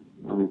time,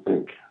 let me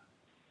think.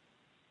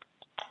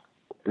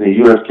 In the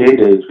UFK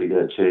days, we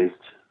got chased.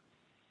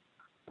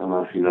 I don't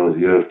know if you know what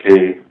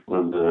UFK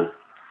was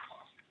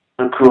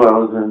the crew I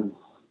was in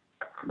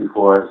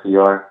before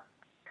ICR.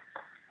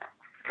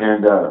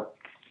 And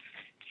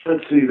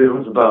let's see, there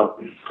was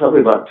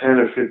probably about 10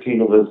 or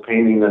 15 of us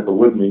painting at the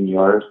Woodman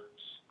Yard,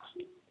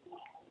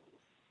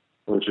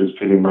 which is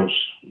pretty much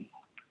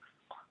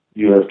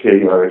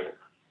UFK Yard.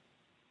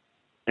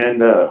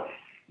 And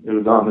it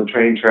was on the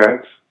train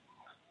tracks.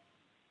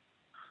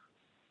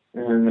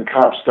 And the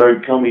cops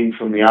started coming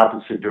from the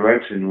opposite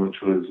direction, which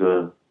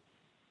was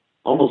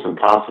almost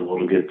impossible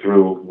to get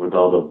through with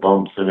all the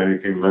bumps and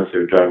everything unless they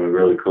were driving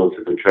really close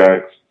to the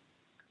tracks.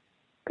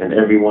 And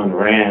everyone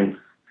ran,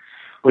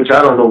 which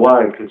I don't know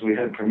why, because we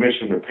had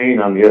permission to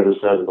paint on the other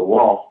side of the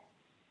wall.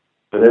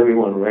 But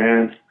everyone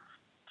ran,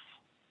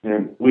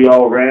 and we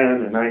all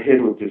ran, and I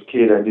hid with this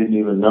kid I didn't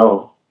even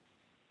know.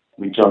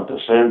 We jumped the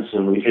fence,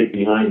 and we hid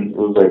behind, it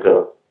was like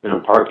in a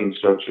parking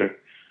structure.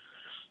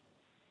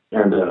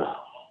 And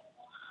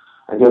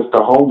I guess the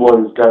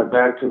homeboys got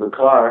back to the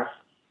car,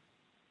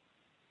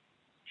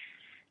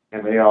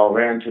 and they all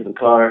ran to the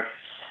car.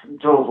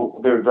 They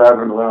were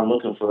driving around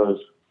looking for us,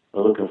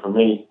 or looking for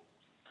me.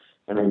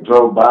 And they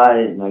drove by,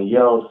 and I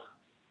yelled.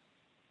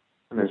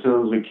 And as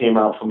soon as we came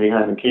out from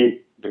behind the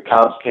gate, the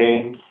cops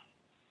came,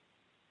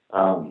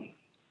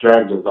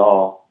 dragged us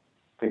all.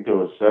 I think there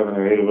was 7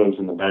 or 8 of us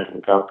in the back of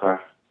the cop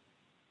car.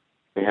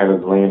 They had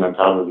us laying on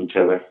top of each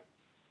other.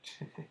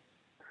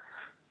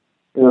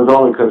 It was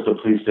only because the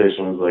police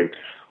station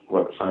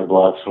was 5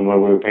 blocks from where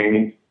we were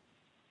painting.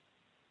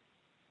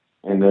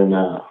 And then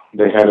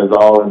they had us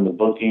all in the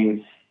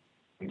booking,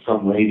 and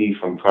some lady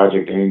from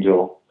Project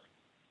Angel,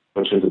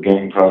 which is a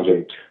gang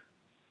project,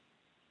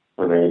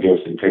 where they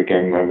take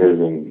gang members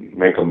and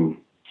make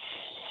them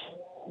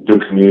do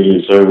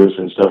community service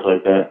and stuff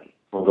like that.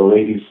 Well, the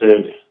lady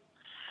said,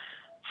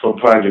 from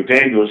Project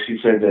Angel, she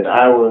said that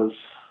I was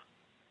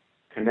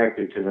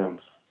connected to them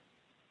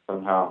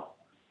somehow.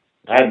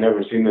 I had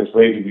never seen this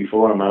lady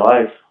before in my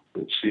life,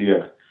 but she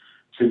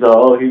thought,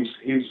 oh,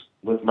 he's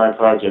with my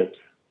project.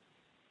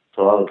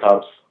 So all the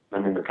cops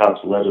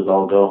let us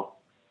all go.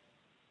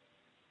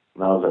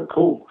 And I was like,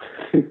 cool.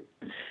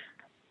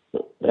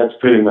 That's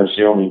pretty much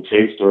the only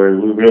chase story.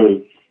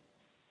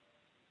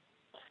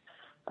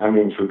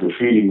 For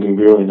graffiti, we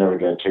really never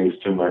got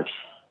chased too much.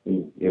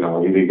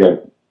 Either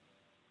got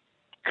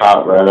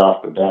caught right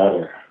off the bat,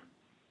 or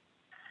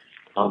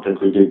I don't think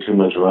we did too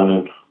much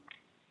running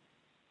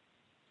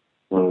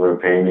when we were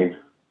painting.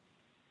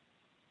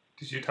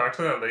 Did you talk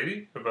to that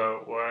lady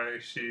about why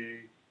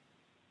she...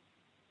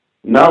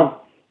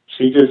 No,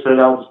 she just said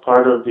I was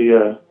part of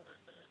the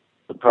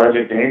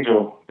Project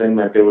Angel thing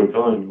that they were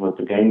doing with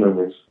the gang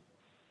members.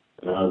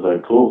 And I was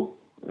like, cool.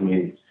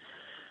 When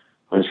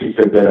she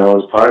said that I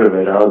was part of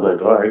it, I was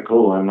like, all right,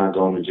 cool. I'm not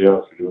going to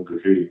jail for doing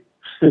graffiti.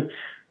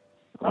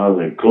 I was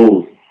like,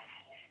 cool.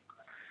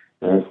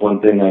 And that's one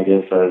thing I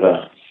guess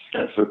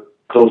that's the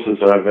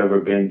closest I've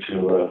ever been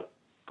to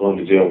going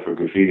to jail for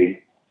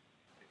graffiti.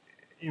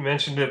 You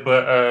mentioned it,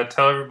 but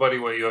tell everybody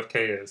what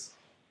UFK is.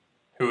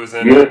 Who was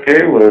in UFK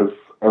it? Was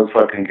us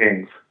fucking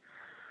kings.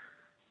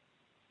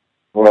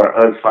 Or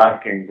us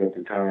 5 kings at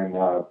the time.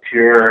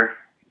 Pure,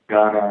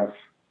 Ganas,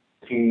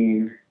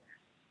 Teen,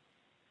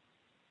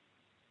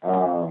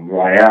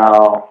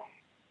 Royale,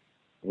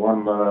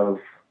 One Love.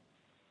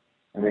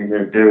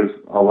 There's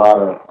a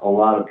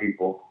lot of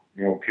people.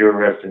 Pure,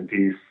 rest in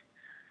peace.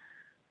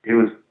 It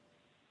was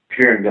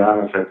Pure and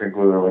Ganas, I think,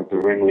 were the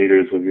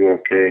ringleaders of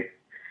UFK.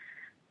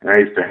 And I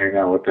used to hang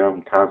out with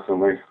them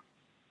constantly.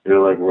 They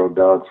were road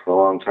dogs for a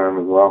long time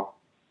as well.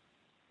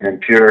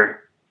 And Pure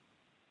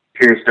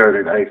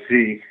started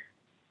IC,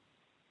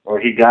 or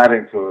he got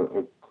into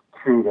a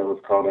crew that was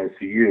called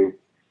ICU,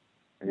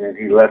 and then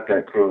he left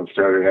that crew and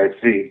started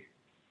IC.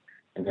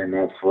 And then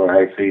that's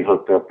where IC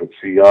hooked up with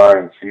CR,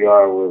 and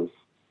CR was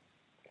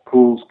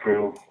Cool's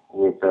crew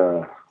with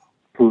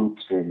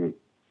Poops and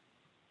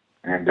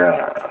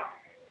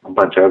a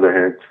bunch of other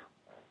heads,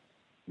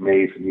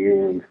 Mace and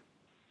Ewan.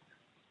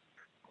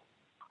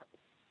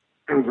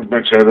 There was a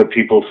bunch of other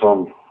people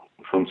from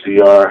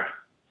CR,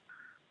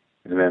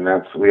 and then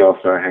we all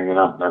started hanging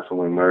out. And that's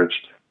when we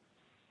merged.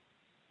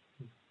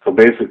 So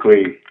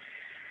basically,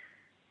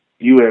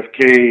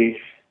 UFK,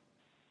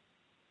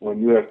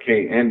 when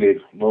UFK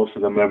ended, most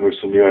of the members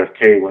from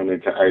UFK went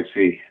into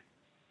IC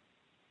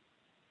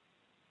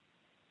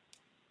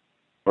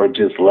or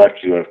just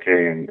left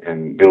UFK,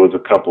 and there was a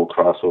couple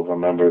crossover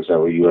members that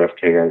were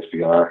UFK,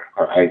 ICR,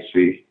 or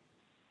IC,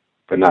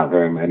 but not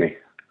very many.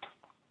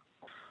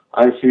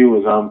 IC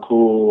was I'm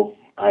Cool,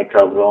 I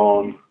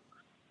Cabron,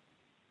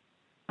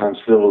 I'm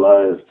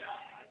Civilized,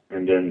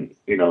 and then,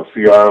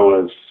 CR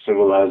was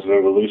Civilized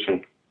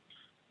Revolution.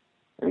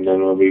 And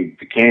then when we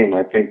became,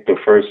 I think the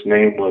first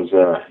name was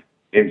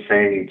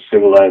Insane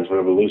Civilized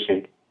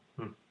Revolution.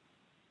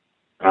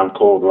 I'm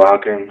Cold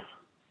Rockin'.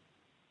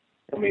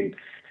 I mean,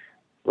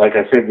 like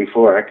I said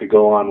before, I could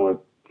go on with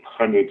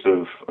hundreds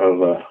of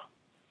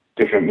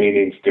different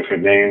meanings,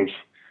 different names.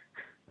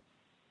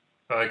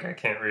 I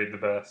can't read the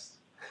best.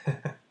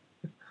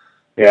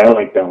 Yeah, I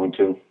like that one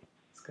too.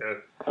 It's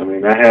good. I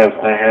mean, I have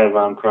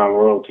Crown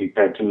Royalty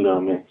tattooed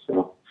on me,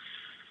 so.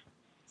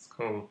 It's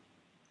cool.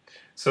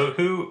 So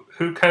who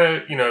kind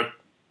of,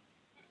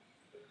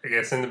 I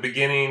guess in the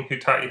beginning, who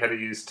taught you how to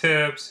use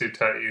tips? Who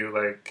taught you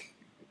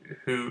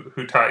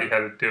who taught you how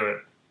to do it?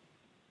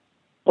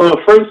 Well,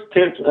 the first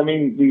tips, I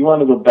mean, you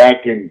want to go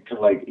back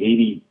into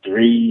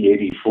 83,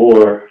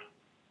 84.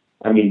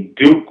 I mean,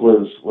 Duke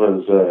was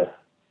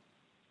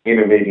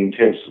innovating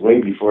tips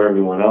way before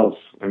everyone else.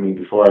 I mean,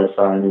 before I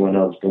saw anyone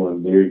else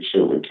doing weird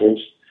shit with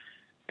tips.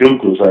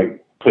 Duke was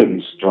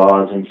putting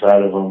straws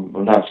inside of them.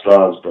 Well, not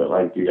straws, but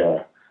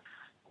the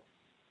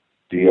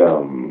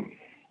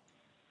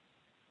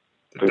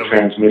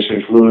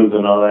transmission fluids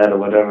and all that or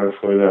whatever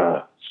for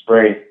the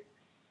spray.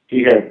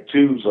 He had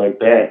tubes like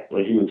that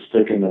where he would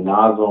stick in the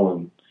nozzle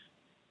and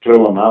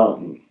drill them out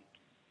and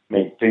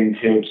make thin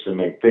tips and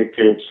make thick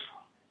tips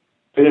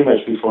pretty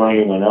much before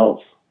anyone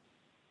else.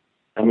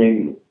 I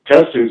mean,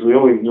 testers, we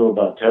always knew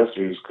about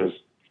testers because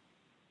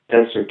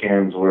tester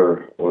cans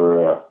were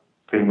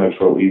pretty much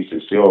what we used to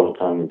see all the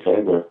time in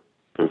Tegler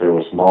because they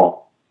were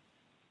small.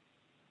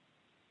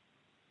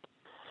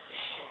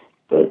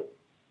 But,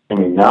 I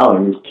mean, now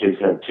these kids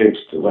have tips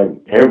to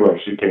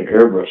airbrush. You can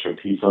airbrush a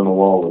piece on the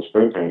wall with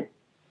spray paint.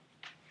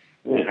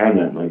 I didn't have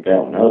nothing like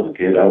that when I was a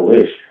kid. I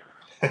wish.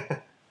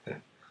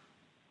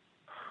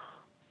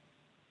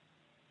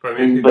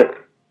 But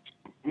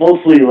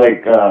mostly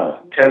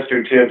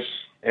tester tips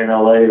in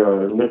LA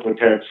or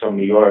Liquitex from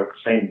New York,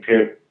 same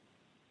tip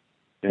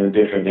in a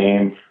different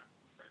name.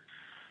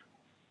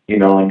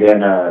 And then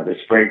the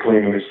spray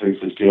cleaners, we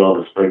used to steal all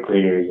the spray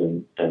cleaners,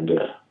 and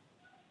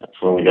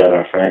that's when we got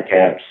our fat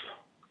caps.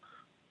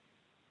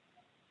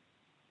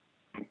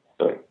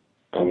 But,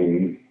 I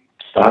mean,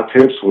 stock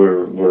tips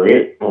were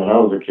it when I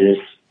was a kid.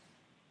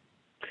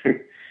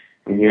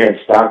 When you had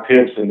stock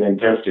tips and then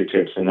tester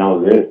tips, and that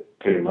was it,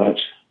 pretty much.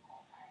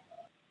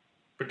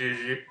 But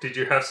did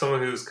you have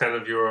someone who's kind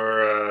of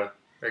your,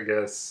 I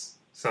guess,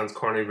 sounds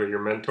corny, but your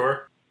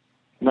mentor?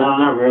 No,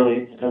 not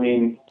really. I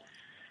mean,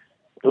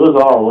 it was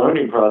all a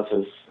learning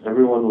process.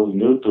 Everyone was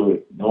new to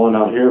it. No one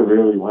out here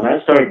really. When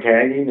I started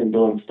tagging and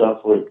doing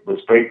stuff with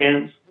spray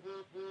cans,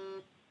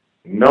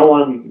 no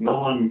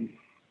one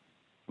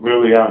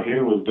really out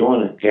here was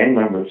doing it. Gang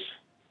members.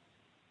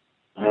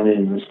 I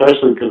mean,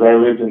 especially because I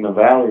lived in the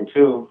valley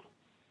too,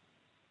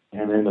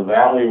 and then the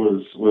valley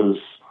was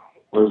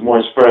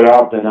more spread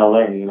out than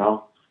LA.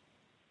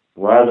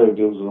 Rather it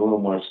was a little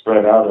more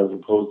spread out as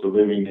opposed to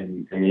living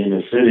in the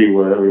inner city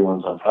where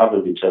everyone's on top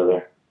of each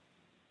other.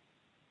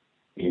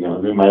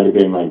 There might have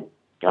been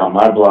on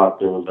my block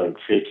there was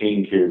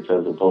 15 kids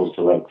as opposed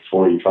to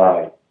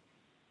 45.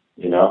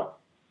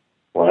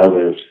 Where I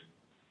lived.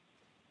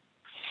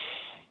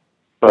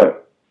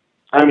 But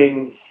I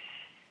mean,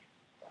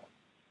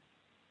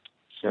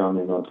 I don't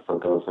even know what the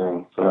fuck I was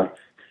saying. Sorry.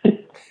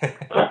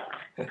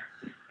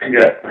 I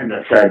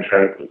got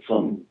sidetracked with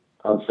something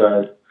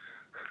outside.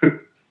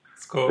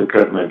 It's cool. They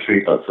cut my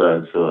tree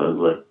outside, so I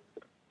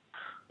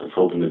was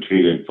hoping the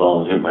tree didn't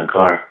fall and hit my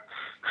car.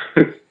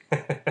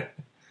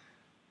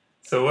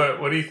 So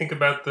what do you think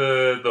about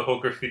the whole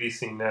graffiti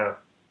scene now?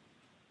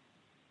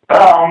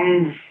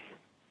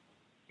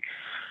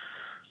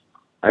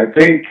 I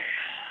think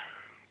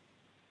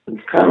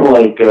it's kind of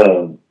like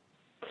a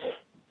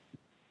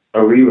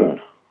rerun.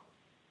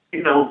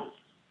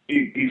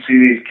 You see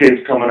these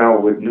kids coming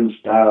out with new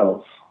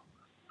styles,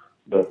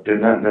 but they're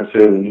not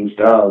necessarily new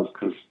styles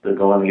because they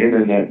go on the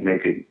internet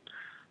and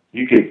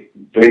you could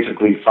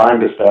basically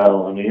find a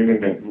style on the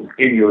internet and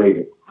emulate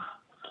it.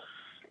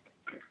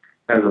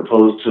 As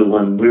opposed to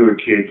when we were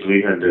kids,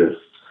 we had to,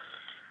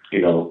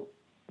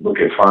 look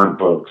at font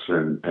books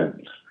and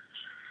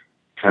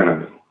kind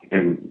of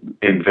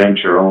invent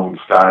your own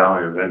style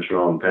or invent your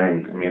own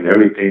thing. I mean,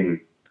 everything,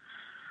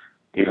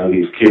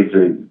 these kids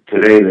that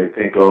today, they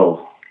think,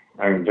 oh,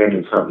 I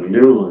invented something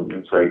new. And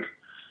it's like,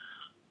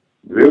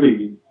 really,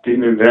 you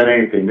didn't invent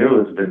anything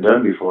new. It's been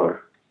done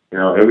before.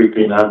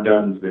 Everything I've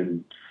done has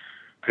been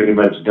pretty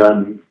much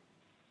done.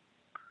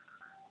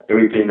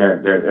 Everything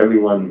that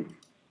everyone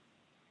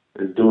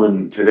is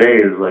doing today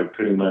is like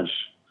pretty much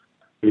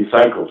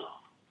recycled.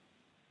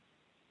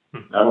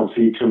 I don't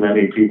see too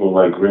many people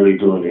like really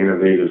doing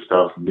innovative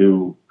stuff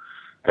new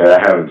that I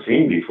haven't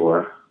seen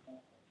before.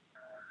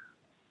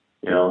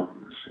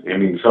 I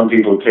mean, some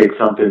people take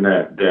something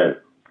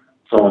that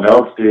someone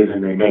else did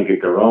and they make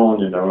it their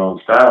own in their own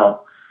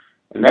style,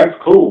 and that's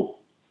cool.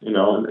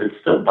 It's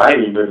still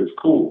biting, but it's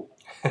cool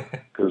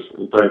because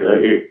it's like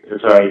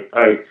it's all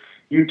right.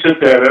 You took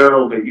that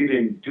arrow, but you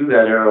didn't do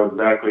that arrow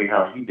exactly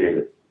how he did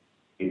it.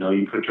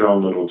 You put your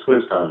own little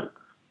twist on it.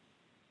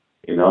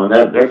 And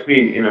that's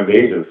being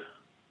innovative.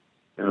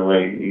 In a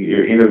way,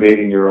 you're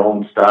innovating your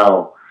own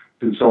style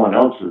through someone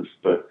else's.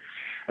 But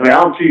I mean,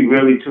 I don't see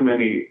really too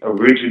many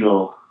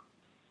original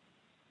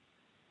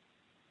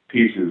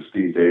pieces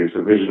these days,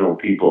 original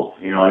people.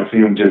 I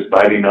see them just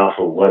biting off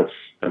of what's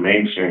the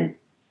mainstream.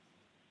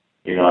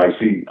 I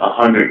see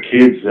 100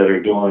 kids that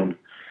are doing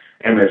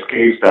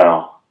MSK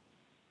style,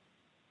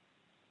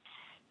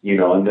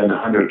 and then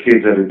 100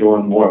 kids that are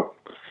doing more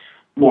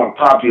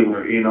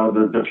popular,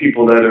 the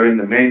people that are in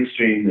the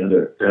mainstream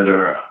that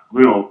are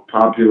real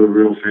popular,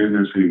 real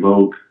famous,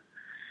 Revoke.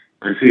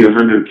 I see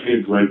 100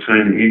 kids like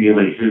trying to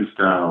emulate his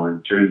style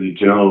and Jersey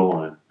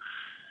Joe and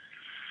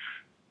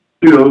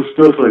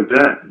stuff like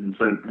that. And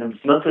it's like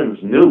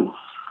nothing's new.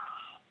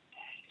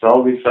 It's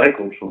all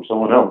recycled from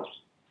someone else.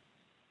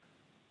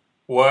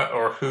 What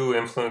or who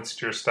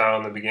influenced your style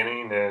in the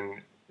beginning,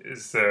 and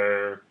is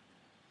there?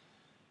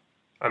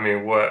 I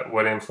mean,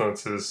 what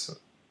influences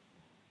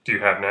do you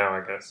have now,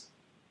 I guess?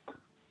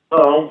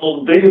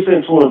 Well, the biggest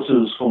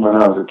influences from when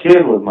I was a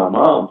kid was my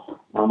mom.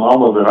 My mom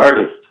was an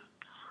artist.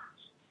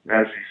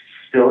 And she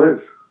still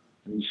is.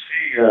 And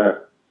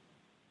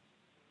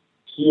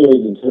she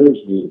always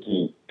encouraged me to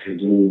paint, to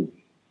do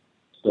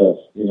stuff,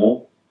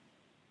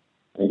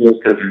 I guess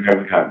because I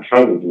never got in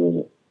trouble doing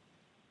it.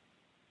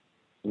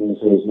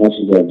 So as much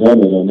as I've done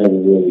it, I never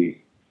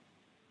really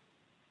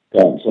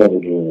got in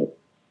trouble doing it.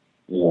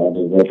 I've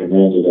been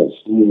reprimanded at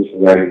school for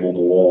writing on the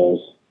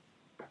walls.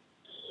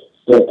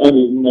 But, I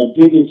mean, my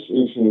biggest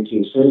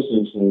first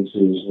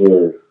influences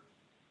were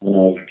when I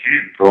was a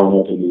kid growing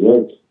up in New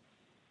York,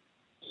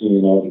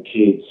 seeing all the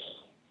kids.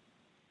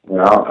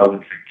 Well, I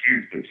wouldn't say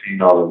kids, but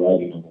seeing all the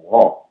writing on the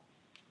wall.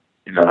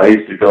 I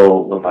used to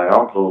go with my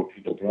uncle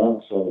to the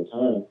Bronx all the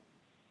time,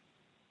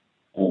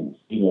 and,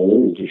 there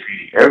was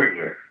graffiti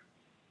everywhere.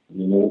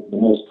 The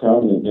most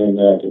prominent name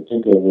that I could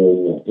think of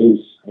was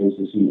Ace. I used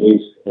to see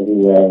Ace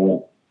everywhere I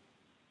went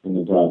in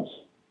the Bronx.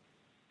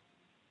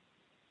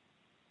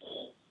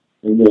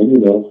 And then,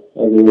 I've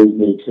always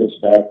made trips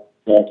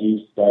back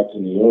east, back to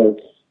New York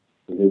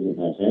to visit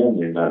my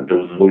family. And there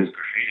was always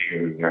graffiti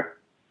everywhere.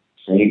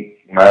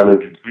 When I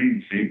lived in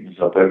Queens, Saint was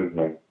up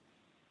everywhere.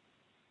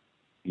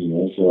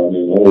 So I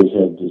mean, I always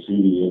had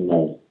graffiti in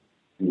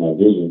my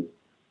vision.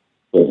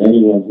 But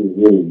anyone who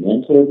really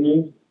mentored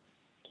me,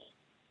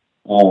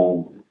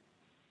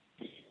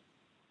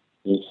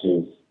 let's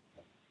see.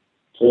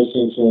 First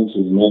influence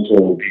is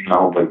mentor would be my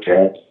homeboy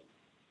Jack.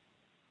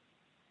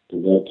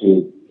 Because that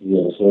kid, he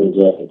had a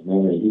photographic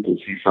memory. He could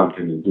see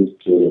something and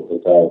duplicate it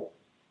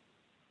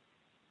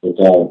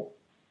without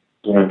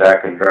going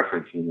back and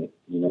referencing it,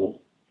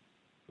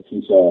 If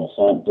he saw a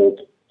font book,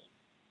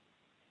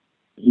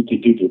 he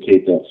could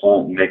duplicate that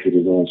font and make it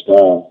his own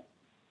style.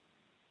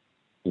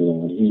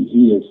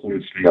 He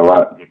influenced me a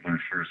lot with my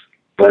first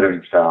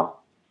lettering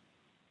style.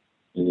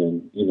 And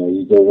then,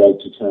 you go right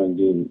to trying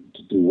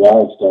to do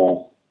wild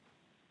style.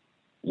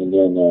 And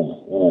then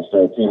when I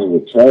started painting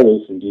with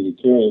Charlie from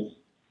DDK,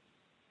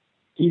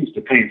 he used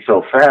to paint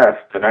so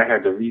fast that I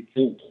had to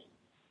rethink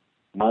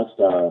my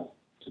style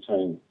to try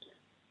and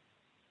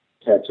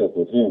catch up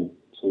with him.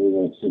 So we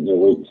weren't sitting there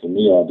waiting for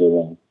me all day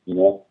long,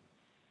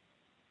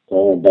 So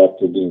I went back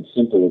to being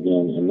simple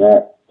again. And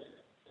that,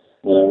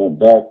 when I went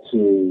back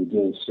to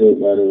doing straight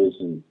letters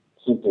and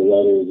simple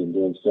letters and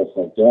doing stuff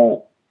like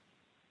that,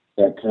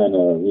 that kind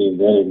of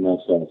reinvented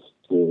myself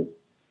to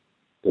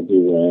be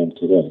where I am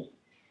today.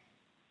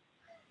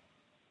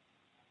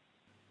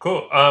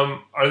 Cool.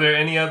 Are there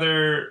any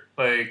other,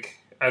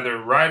 either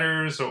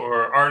writers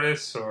or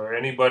artists or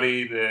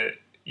anybody that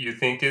you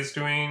think is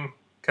doing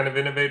kind of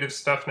innovative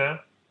stuff now?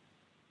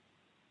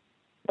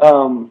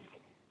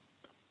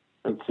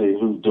 Let's see,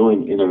 who's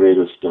doing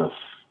innovative stuff?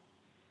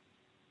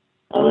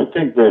 I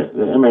think that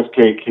the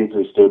MSK kids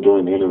are still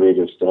doing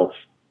innovative stuff.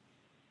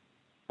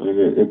 I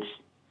mean,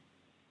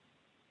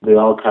 they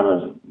all kind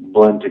of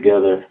blend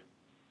together.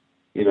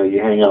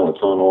 You hang out with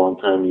someone a long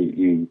time,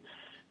 you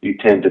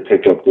tend to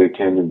pick up their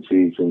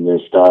tendencies and their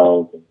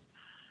styles, and,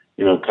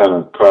 kind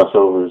of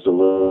crossovers a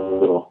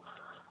little.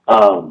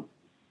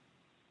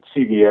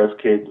 CBS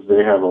kids,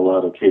 they have a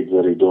lot of kids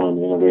that are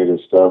doing innovative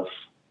stuff.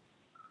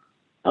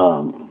 A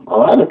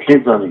lot of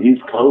kids on the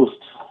East Coast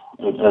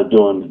are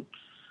doing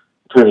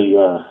pretty.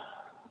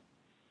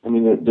 I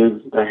mean,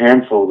 there's a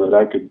handful that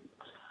I could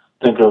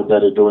think of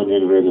that are doing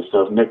innovative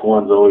stuff. Nick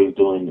One's always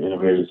doing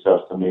innovative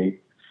stuff to me.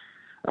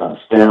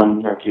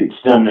 STEM, that kid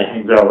STEM that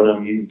hangs out with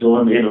him, he's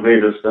doing the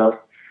innovative stuff.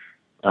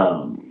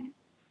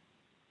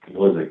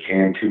 Was it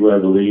Can2, I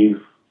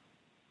believe?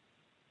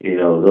 You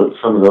know,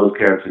 some of those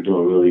cats are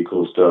doing really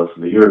cool stuff.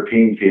 The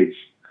European kids,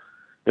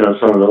 you know,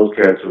 some of those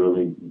cats are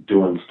really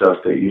doing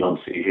stuff that you don't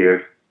see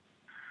here.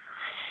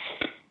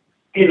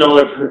 You know,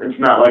 it's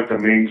not like the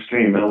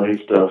mainstream LA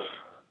stuff.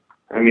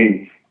 I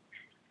mean,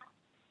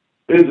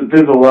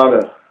 there's a lot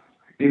of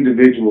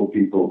individual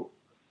people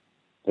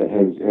that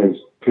has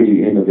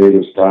pretty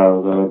innovative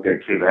styles. I like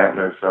that kid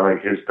Atlas. I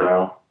like his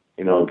style.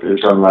 You know,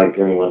 it's unlike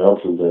anyone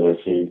else's that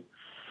I've seen.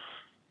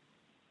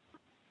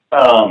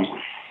 But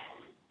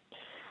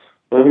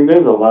I mean,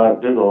 there's a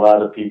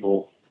lot of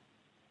people.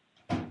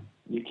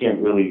 You can't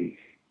really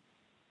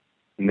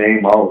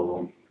name all of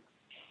them.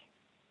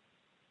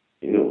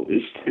 You know,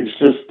 it's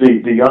just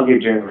the younger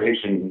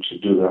generation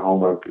should do their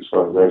homework as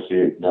far as I see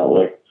it that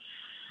way.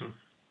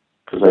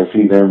 Because I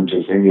see them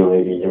just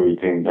emulating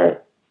everything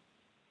that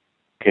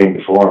came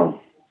before them.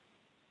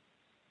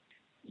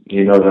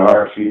 You know, there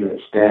are a few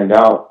that stand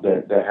out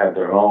that have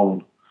their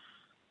own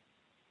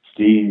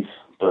steeds,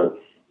 but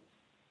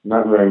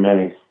not very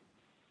many.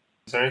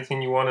 Is there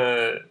anything you want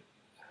to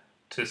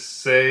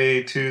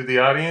say to the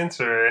audience,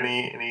 or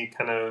any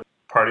kind of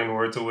parting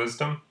words of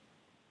wisdom?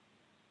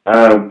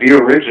 Be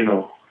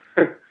original.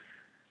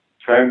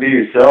 Try and be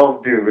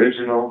yourself. Be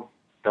original.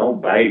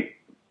 Don't bite.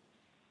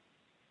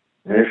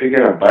 And if you're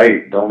gonna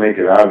bite, don't make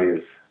it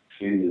obvious.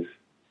 Jesus.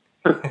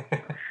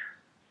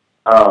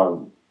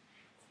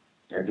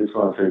 I just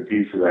want to say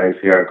peace to the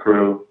ICR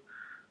crew,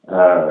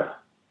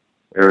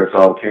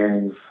 Aerosol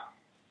Kings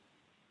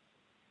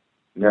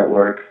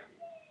Network.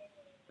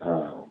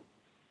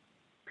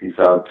 Peace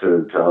out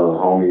to all the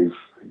homies,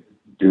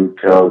 Duke,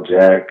 Tel,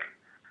 Jack,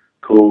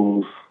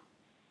 Cools,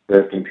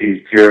 rest in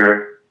peace,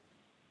 Pure,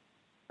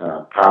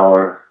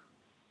 Power,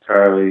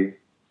 Charlie,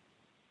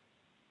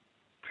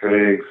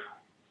 Triggs,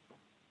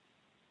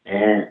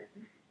 Ant.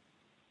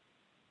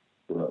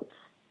 Who else?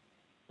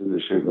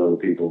 There's a shitload of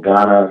people.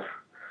 Ghana.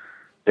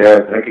 Yeah,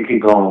 I could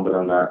keep going, but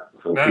I'm not.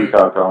 So No. Peace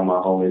out to all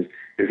my homies.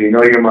 If you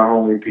know you're my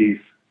homie,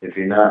 peace. If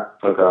you're not,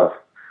 fuck off.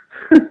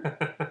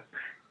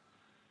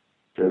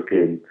 Just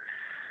kidding.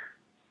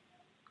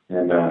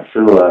 And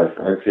civilized,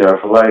 ICR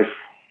for life.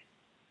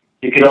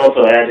 You could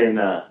also add in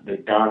the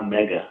Don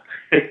Mega.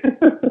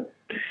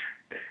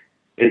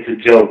 It's a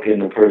joke,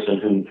 and the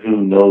person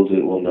who knows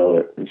it will know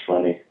it. It's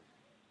funny.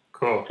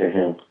 Cool. To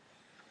him.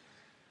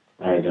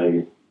 All right,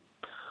 Dougie.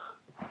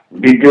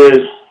 Be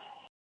good.